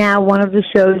investors, and now one of the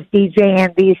show's DJ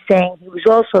Envy is saying he was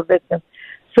also a victim.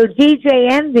 So DJ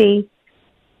Envy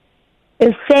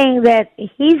is saying that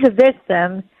he's a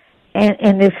victim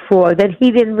in this fraud, that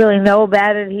he didn't really know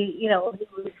about it. He was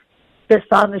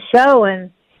just on the show,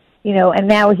 and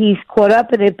now he's caught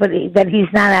up in it, but that he's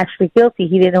not actually guilty.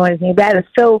 He didn't know anything about it.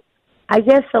 So I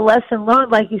guess the lesson learned,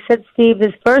 like you said, Steve,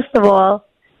 is first of all,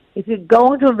 if you're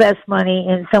going to invest money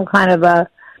in some kind of a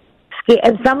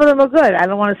and some of them are good. I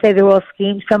don't want to say they're all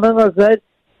schemes. Some of them are good.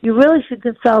 You really should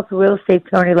consult a real estate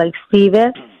attorney like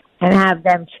Steven and have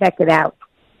them check it out.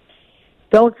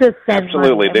 Don't just send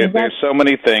Absolutely. money. There's so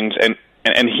many things,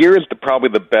 and here is probably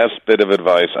the best bit of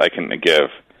advice I can give.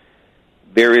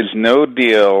 There is no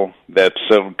deal that's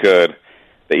so good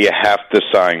that you have to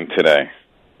sign today.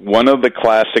 One of the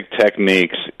classic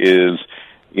techniques is,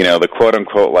 the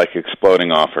quote-unquote like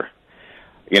exploding offer.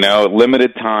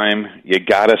 Limited time, you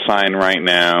got to sign right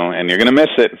now, and you're going to miss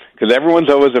it because everyone's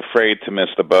always afraid to miss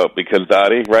the boat because,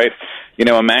 Dottie, right?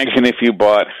 Imagine if you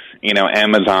bought,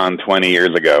 Amazon 20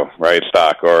 years ago, right,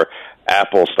 stock, or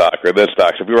Apple stock, or this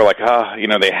stock. So if you were like,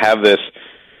 they have this,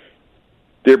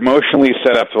 they're emotionally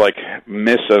set up to, like,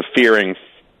 miss a fearing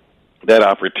that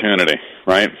opportunity,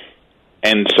 right?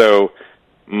 And so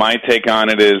my take on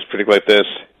it is particularly like this: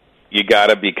 you got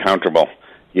to be comfortable.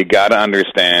 You got to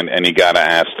understand, and you got to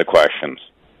ask the questions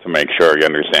to make sure you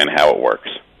understand how it works.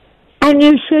 And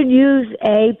you should use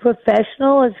a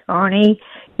professional attorney.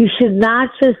 You should not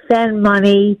just send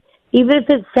money, even if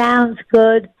it sounds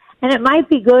good. And it might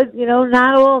be good,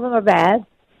 not all of them are bad.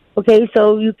 Okay,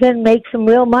 so you can make some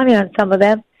real money on some of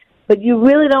them, but you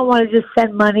really don't want to just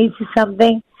send money to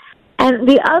something. And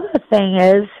the other thing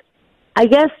is, I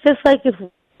guess just like if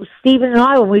Stephen and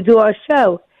I, when we do our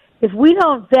show, if we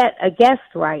don't vet a guest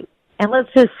right, and let's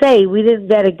just say we didn't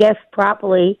vet a guest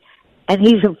properly and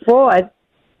he's a fraud,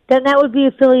 then that would be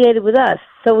affiliated with us.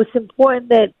 So it's important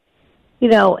that,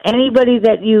 anybody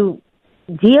that you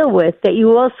deal with, that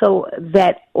you also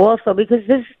vet also, because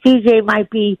this DJ might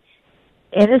be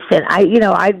innocent.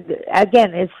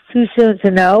 Again, it's too soon to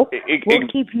know. We'll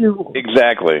keep you...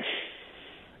 Exactly.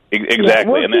 Yeah,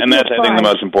 and that's, I think, the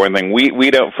most important thing. We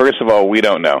don't, first of all, we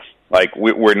don't know. Like,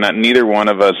 we're not, neither one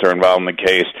of us are involved in the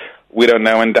case. We don't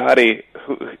know. And Dottie,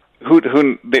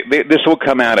 this will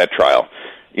come out at trial.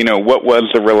 What was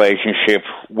the relationship?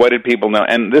 What did people know?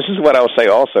 And this is what I'll say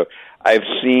also. I've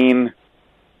seen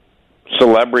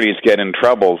celebrities get in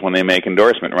trouble when they make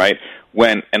endorsement, right?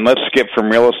 And let's skip from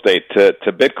real estate to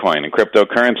Bitcoin and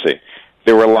cryptocurrency.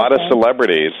 There were a lot of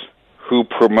celebrities who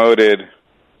promoted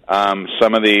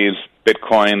some of these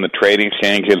Bitcoin, the trading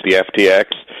exchanges, the FTX,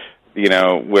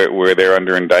 where they're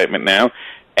under indictment now.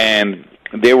 And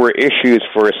there were issues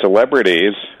for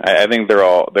celebrities. I think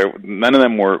none of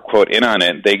them were, quote, in on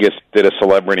it. They just did a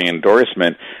celebrity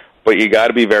endorsement. But you got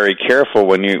to be very careful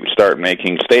when you start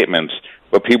making statements.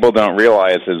 What people don't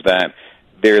realize is that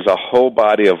there's a whole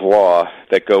body of law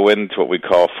that go into what we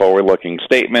call forward-looking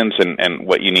statements and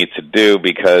what you need to do,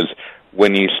 because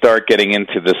when you start getting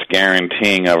into this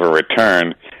guaranteeing of a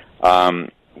return,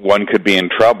 one could be in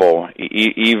trouble,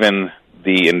 even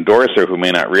the endorser who may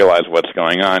not realize what's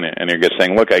going on, and you're just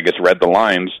saying, look, I just read the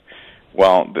lines.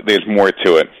 Well, there's more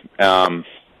to it.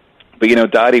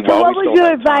 But, Dottie, while we still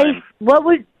have time...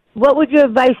 What would your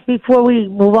advice, before we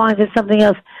move on to something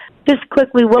else, just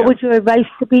quickly, what would your advice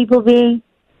to people be?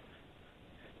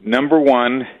 Number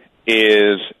one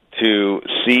is to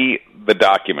see the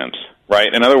documents,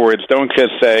 right? In other words, don't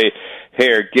just say,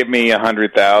 here, give me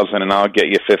 $100,000 and I'll get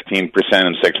you 15%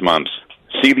 in 6 months.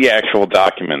 See the actual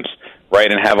documents,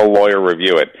 right, and have a lawyer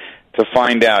review it to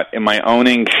find out, am I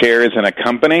owning shares in a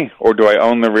company or do I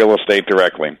own the real estate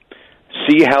directly?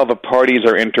 See how the parties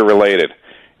are interrelated.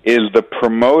 Is the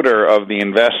promoter of the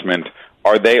investment,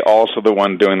 are they also the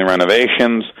one doing the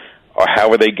renovations? Or how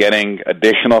are they getting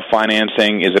additional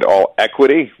financing? Is it all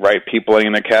equity, right, people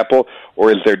in their capital?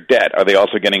 Or is there debt? Are they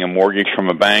also getting a mortgage from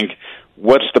a bank?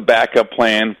 What's the backup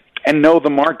plan? And know the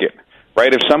market,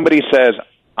 right? If somebody says,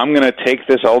 I'm going to take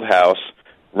this old house,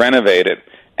 renovate it,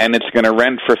 and it's going to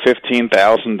rent for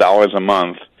 $15,000 a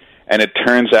month, and it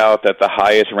turns out that the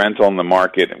highest rental in the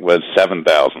market was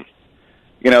 $7,000.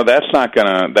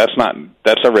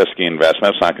 That's a risky investment.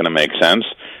 That's not going to make sense,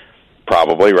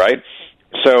 probably, right?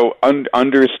 So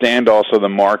understand also the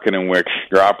market in which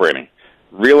you're operating.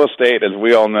 Real estate, as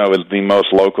we all know, is the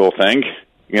most local thing.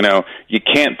 You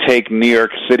can't take New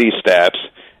York City stats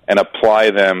and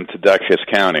apply them to Dutchess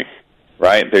County,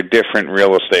 right? They're different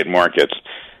real estate markets.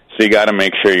 So you got to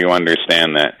make sure you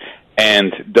understand that.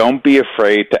 And don't be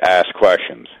afraid to ask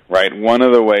questions, right? One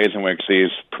of the ways in which these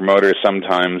promoters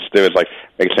sometimes do is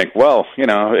they think, well,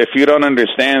 if you don't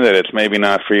understand it, it's maybe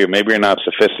not for you. Maybe you're not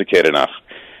sophisticated enough.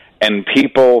 And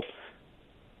people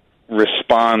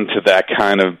respond to that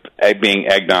kind of being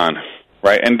egged on,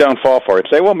 right? And don't fall for it.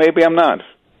 Say, well, maybe I'm not.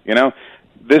 You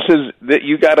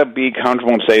got to be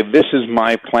comfortable and say, this is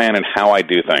my plan and how I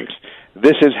do things.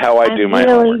 This is how I do my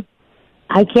homework.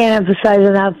 I can't emphasize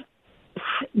enough.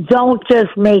 Don't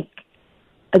just make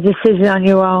a decision on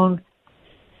your own.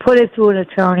 Put it through an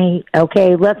attorney,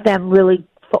 okay? Let them really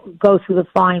go through the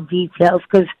fine details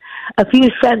because a few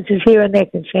sentences here and there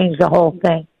can change the whole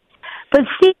thing. But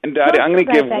see, and Dottie, I'm going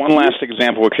to give one last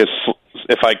example, which is,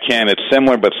 if I can, it's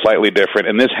similar but slightly different,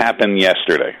 and this happened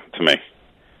yesterday to me.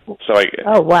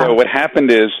 So what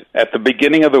happened is, at the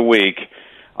beginning of the week,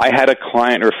 I had a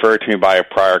client referred to me by a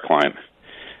prior client.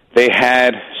 They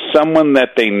had someone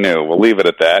that they knew, we'll leave it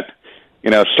at that,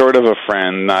 sort of a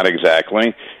friend, not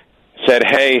exactly, said,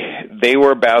 hey, they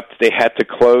had to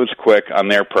close quick on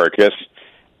their purchase,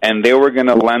 and they were going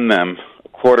to lend them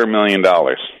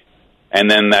 $250,000. And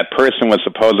then that person was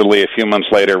supposedly a few months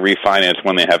later refinance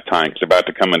when they have time. It's about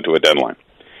to come into a deadline.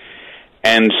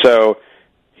 And so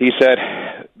he said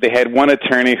they had one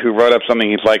attorney who wrote up something.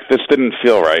 He's like, this didn't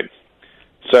feel right.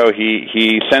 So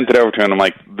he sent it over to him. I'm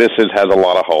like, this has a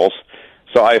lot of holes.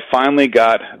 So I finally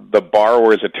got the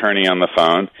borrower's attorney on the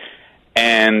phone,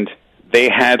 and they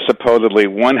had supposedly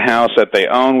one house that they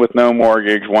owned with no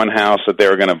mortgage, one house that they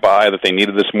were going to buy that they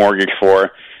needed this mortgage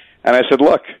for. And I said,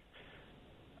 look,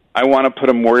 I want to put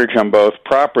a mortgage on both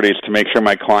properties to make sure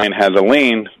my client has a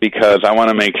lien, because I want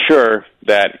to make sure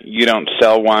that you don't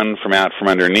sell one from out from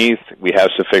underneath. We have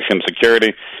sufficient security.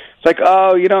 It's like,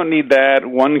 oh, you don't need that.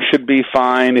 One should be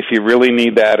fine if you really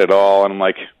need that at all. And I'm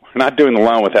like, we're not doing the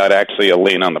loan without actually a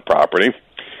lien on the property.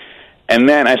 And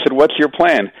then I said, what's your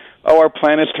plan? Oh, our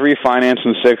plan is to refinance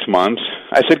in 6 months.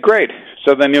 I said, great.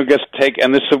 So then you'll just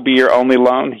and this will be your only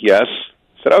loan? Yes.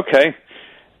 I said, okay.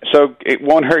 So it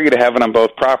won't hurt you to have it on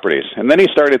both properties. And then he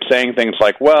started saying things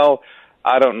like, well,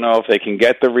 I don't know if they can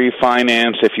get the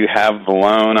refinance if you have the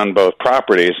loan on both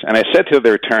properties. And I said to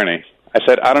their attorney, I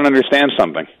said, I don't understand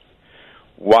something.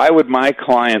 Why would my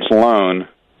client's loan,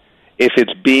 if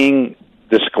it's being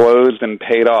disclosed and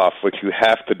paid off, which you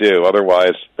have to do,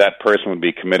 otherwise that person would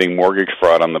be committing mortgage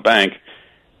fraud on the bank,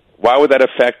 why would that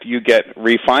affect you get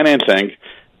refinancing?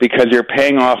 Because you're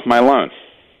paying off my loan.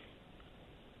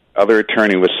 Other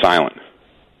attorney was silent.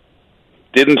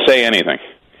 Didn't say anything.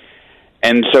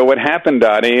 And so what happened,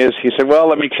 Dottie, is he said, well,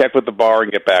 let me check with the borrower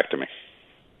and get back to me.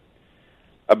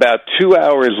 About 2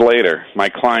 hours later, my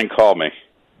client called me,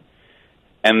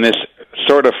 and this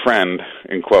sort of friend,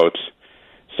 in quotes,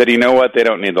 said, you know what, they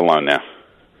don't need the loan now.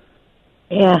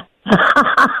 Yeah.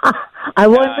 I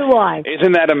wonder why.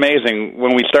 Isn't that amazing?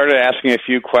 When we started asking a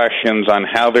few questions on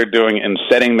how they're doing and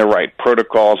setting the right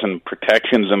protocols and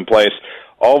protections in place,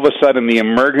 all of a sudden the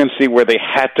emergency where they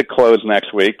had to close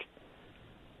next week,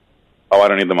 oh, I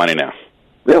don't need the money now.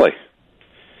 Really?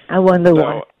 I wonder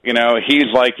why.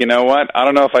 He's like, you know what, I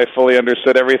don't know if I fully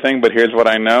understood everything, but here's what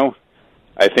I know.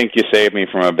 I think you saved me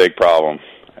from a big problem.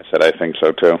 I said, I think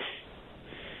so too.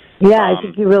 Yeah, I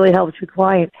think you really helped your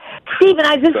client. Stephen,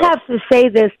 I just have to say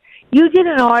this. You did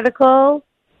an article,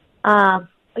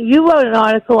 you wrote an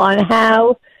article on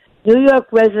how New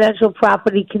York residential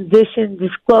property condition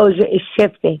disclosure is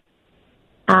shifting.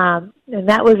 And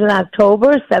that was on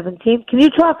October 17th. Can you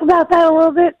talk about that a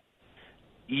little bit?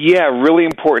 Yeah, really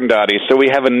important, Dottie. So we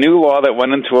have a new law that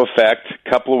went into effect a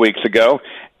couple of weeks ago,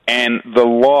 and the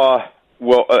law...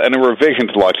 and a revision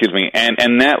to the law,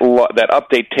 and that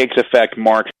update takes effect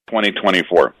March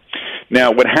 2024.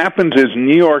 Now, what happens is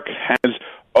New York has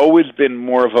always been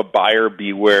more of a buyer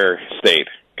beware state,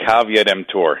 caveat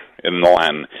emptor in the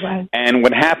Latin. Right. And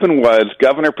what happened was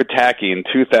Governor Pataki in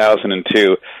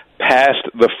 2002 passed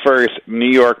the first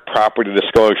New York property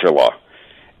disclosure law,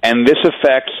 and this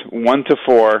affects 1 to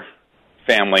 4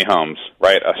 family homes,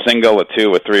 right? A single, a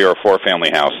 2, a 3, or a 4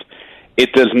 family house.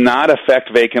 It does not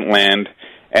affect vacant land,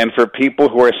 and for people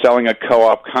who are selling a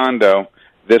co-op condo,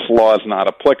 this law is not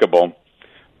applicable.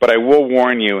 But I will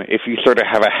warn you, if you sort of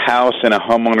have a house in a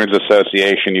homeowners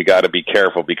association, you got to be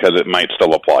careful because it might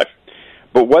still apply.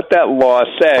 But what that law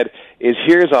said is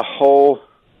here's a whole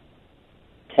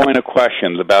point of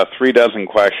questions, about 3 dozen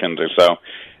questions or so,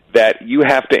 that you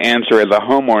have to answer as a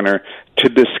homeowner to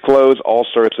disclose all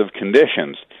sorts of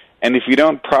conditions. And if you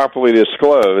don't properly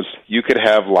disclose, you could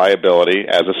have liability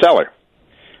as a seller.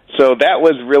 So that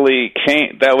was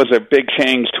that was a big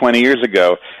change 20 years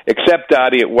ago, except,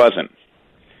 Dottie, it wasn't.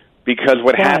 Because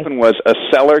what happened was a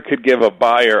seller could give a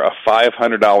buyer a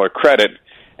 $500 credit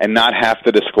and not have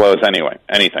to disclose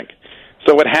anything.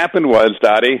 So what happened was,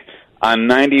 Dottie, on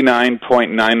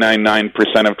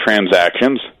 99.999% of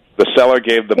transactions, the seller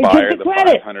gave the buyer the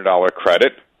 $500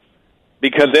 credit.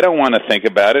 Because they don't want to think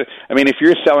about it. I mean, if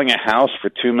you're selling a house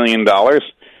for $2 million,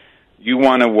 you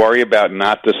want to worry about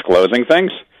not disclosing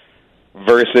things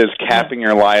versus capping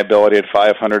your liability at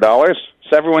 $500.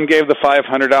 So everyone gave the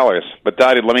 $500. But,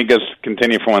 Dottie, let me just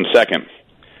continue for 1 second.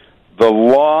 The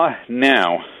law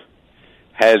now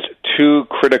has 2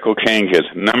 critical changes.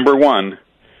 Number 1,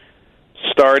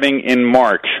 starting in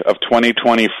March of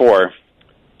 2024,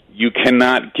 you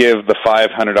cannot give the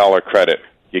 $500 credit.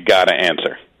 You got to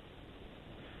answer.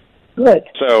 Good.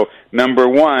 So, number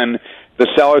one, the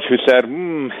sellers who said,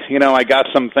 I got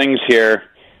some things here,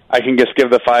 I can just give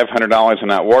the $500 and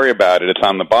not worry about it. It's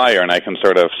on the buyer, and I can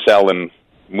sort of sell and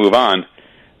move on.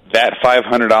 That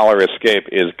 $500 escape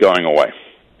is going away.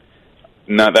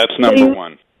 No, that's number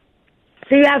one.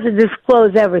 So you have to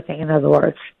disclose everything, in other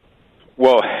words.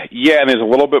 Well, yeah, and there's a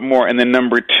little bit more. And then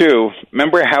number two,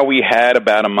 remember how we had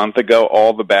about a month ago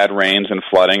all the bad rains and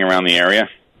flooding around the area?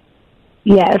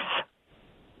 Yes.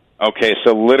 Okay,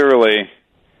 so literally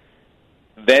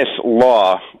this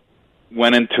law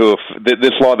went into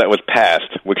this law that was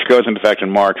passed, which goes into effect in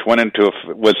March,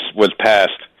 was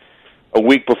passed a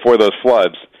week before those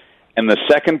floods. And the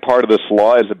second part of this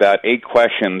law is about 8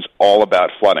 questions all about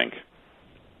flooding.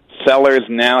 Sellers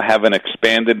now have an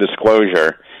expanded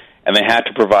disclosure, and they have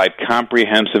to provide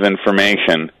comprehensive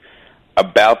information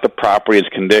about the property's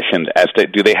conditions as to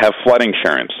do they have flood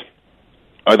insurance?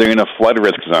 Are they in a flood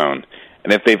risk zone?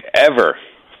 And if they've ever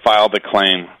filed a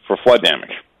claim for flood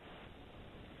damage.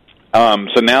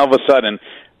 So now, all of a sudden,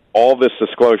 all this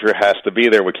disclosure has to be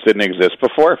there, which didn't exist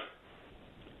before.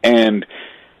 And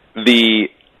the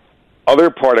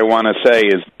other part I want to say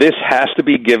is this has to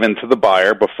be given to the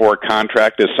buyer before a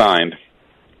contract is signed.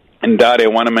 And, Dottie, I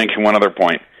want to mention one other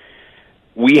point.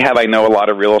 I know a lot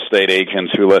of real estate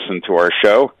agents who listen to our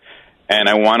show, and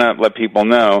I want to let people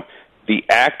know the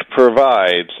Act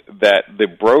provides that the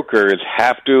brokers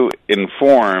have to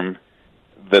inform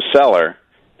the seller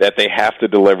that they have to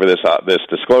deliver this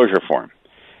disclosure form.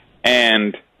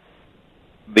 And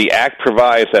the Act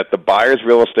provides that the buyer's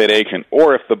real estate agent,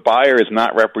 or if the buyer is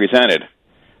not represented,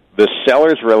 the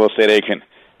seller's real estate agent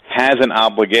has an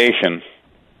obligation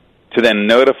to then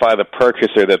notify the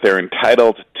purchaser that they're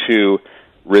entitled to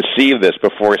receive this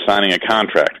before signing a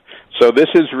contract. So this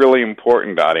is really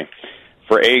important, Dottie,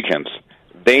 for agents.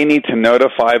 They need to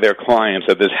notify their clients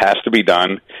that this has to be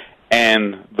done,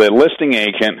 and the listing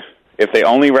agent, if they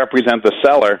only represent the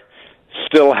seller,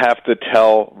 still have to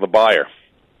tell the buyer.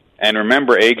 And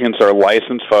remember, agents are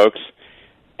licensed folks,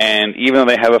 and even though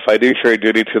they have a fiduciary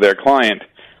duty to their client,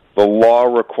 the law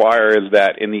requires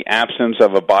that in the absence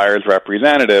of a buyer's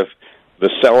representative, the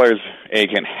seller's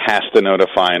agent has to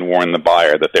notify and warn the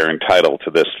buyer that they're entitled to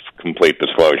this complete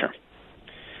disclosure.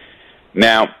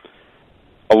 Now,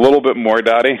 a little bit more,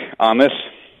 Dottie, on this.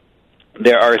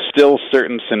 There are still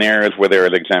certain scenarios where there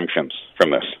are exemptions from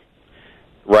this.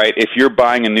 Right? If you're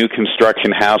buying a new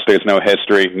construction house, there's no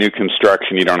history. New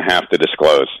construction, you don't have to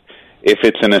disclose. If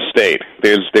it's an estate,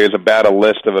 there's about a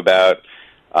list of about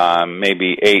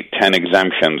maybe 8-10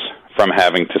 exemptions from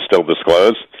having to still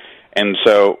disclose. And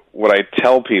so what I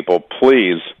tell people,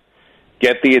 please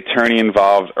get the attorney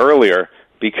involved earlier,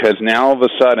 because now all of a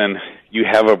sudden you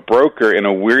have a broker in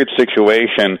a weird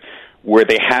situation where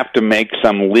they have to make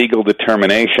some legal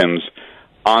determinations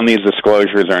on these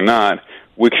disclosures or not,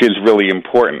 which is really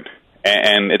important.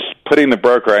 And it's putting the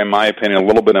broker, in my opinion, a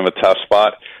little bit of a tough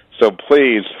spot. So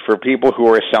please, for people who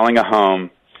are selling a home,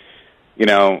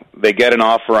 they get an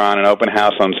offer on an open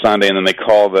house on Sunday and then they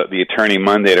call the attorney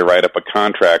Monday to write up a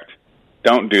contract.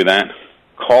 Don't do that.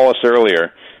 Call us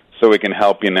earlier so we can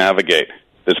help you navigate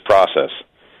this process.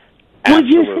 Would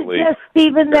you suggest,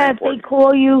 Stephen, that they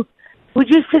call you? Would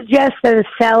you suggest that a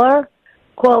seller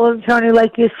call an attorney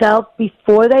like yourself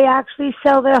before they actually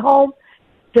sell their home,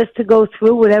 just to go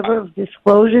through whatever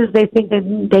disclosures they think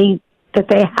that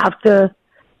they have to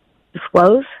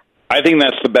disclose? I think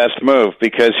that's the best move,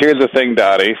 because here's the thing,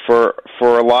 Dottie. For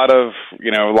a lot of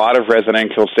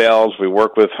residential sales, we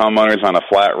work with homeowners on a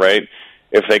flat rate.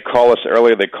 If they call us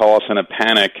earlier, they call us in a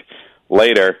panic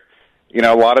later.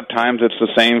 A lot of times it's the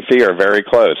same fee or very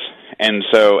close. And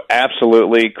so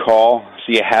absolutely call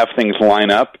so you have things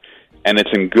line up and it's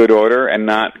in good order and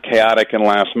not chaotic and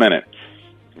last minute.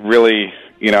 Really,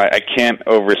 I can't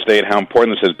overstate how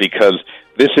important this is, because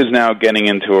this is now getting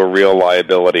into a real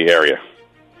liability area.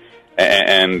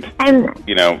 And people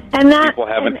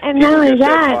haven't just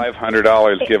said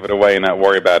 $500, give it away and not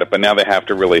worry about it, but now they have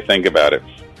to really think about it.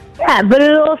 Yeah, but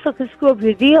it also can screw up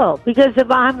your deal, because if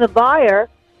I'm the buyer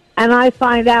and I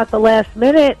find out the last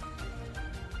minute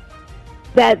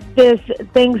that there's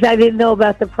things I didn't know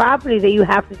about the property that you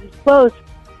have to disclose,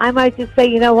 I might just say,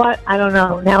 you know what, I don't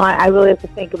know. Now I really have to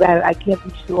think about it. I can't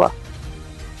be sure.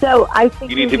 So I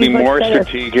think you need to be more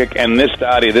strategic, and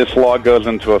this law goes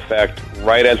into effect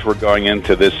right as we're going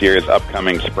into this year's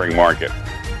upcoming spring market.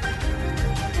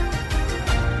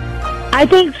 I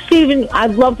think, Stephen,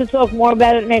 I'd love to talk more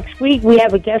about it next week. We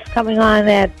have a guest coming on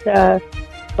at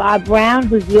Bob Brown,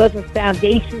 who's the author of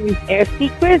Foundation Repair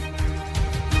Secrets,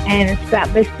 and it's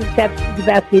about misconceptions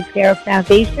about the repair of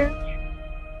foundations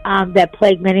that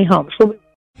plague many homes. So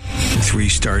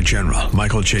 3-star General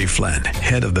Michael J. Flynn,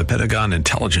 head of the Pentagon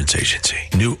Intelligence Agency,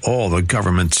 knew all the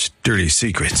government's dirty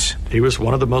secrets. He was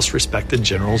one of the most respected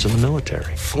generals in the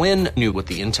military. Flynn knew what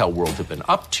the intel world had been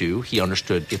up to. He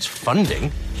understood its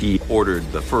funding. He ordered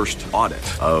the first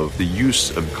audit of the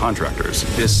use of contractors.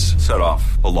 This set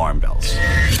off alarm bells.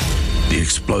 The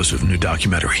explosive new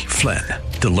documentary, Flynn,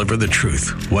 Deliver the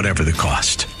Truth, Whatever the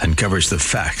Cost, uncovers the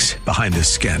facts behind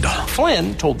this scandal.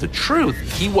 Flynn told the truth.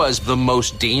 He was the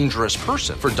most dangerous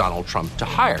person for Donald Trump to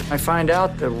hire. I find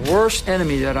out the worst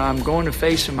enemy that I'm going to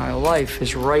face in my life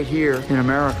is right here in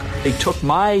America. They took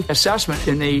my assessment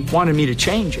and they wanted me to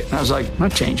change it. And I was like, I'm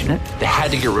not changing it. They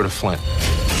had to get rid of Flynn.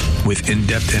 With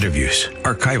in-depth interviews,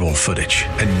 archival footage,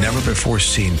 and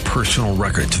never-before-seen personal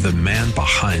records of the man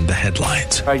behind the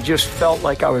headlines. I just felt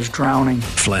like I was drowning.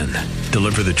 Flynn,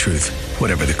 Deliver the Truth,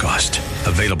 Whatever the Cost.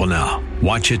 Available now.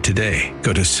 Watch it today.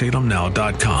 Go to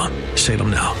salemnow.com.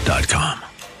 salemnow.com.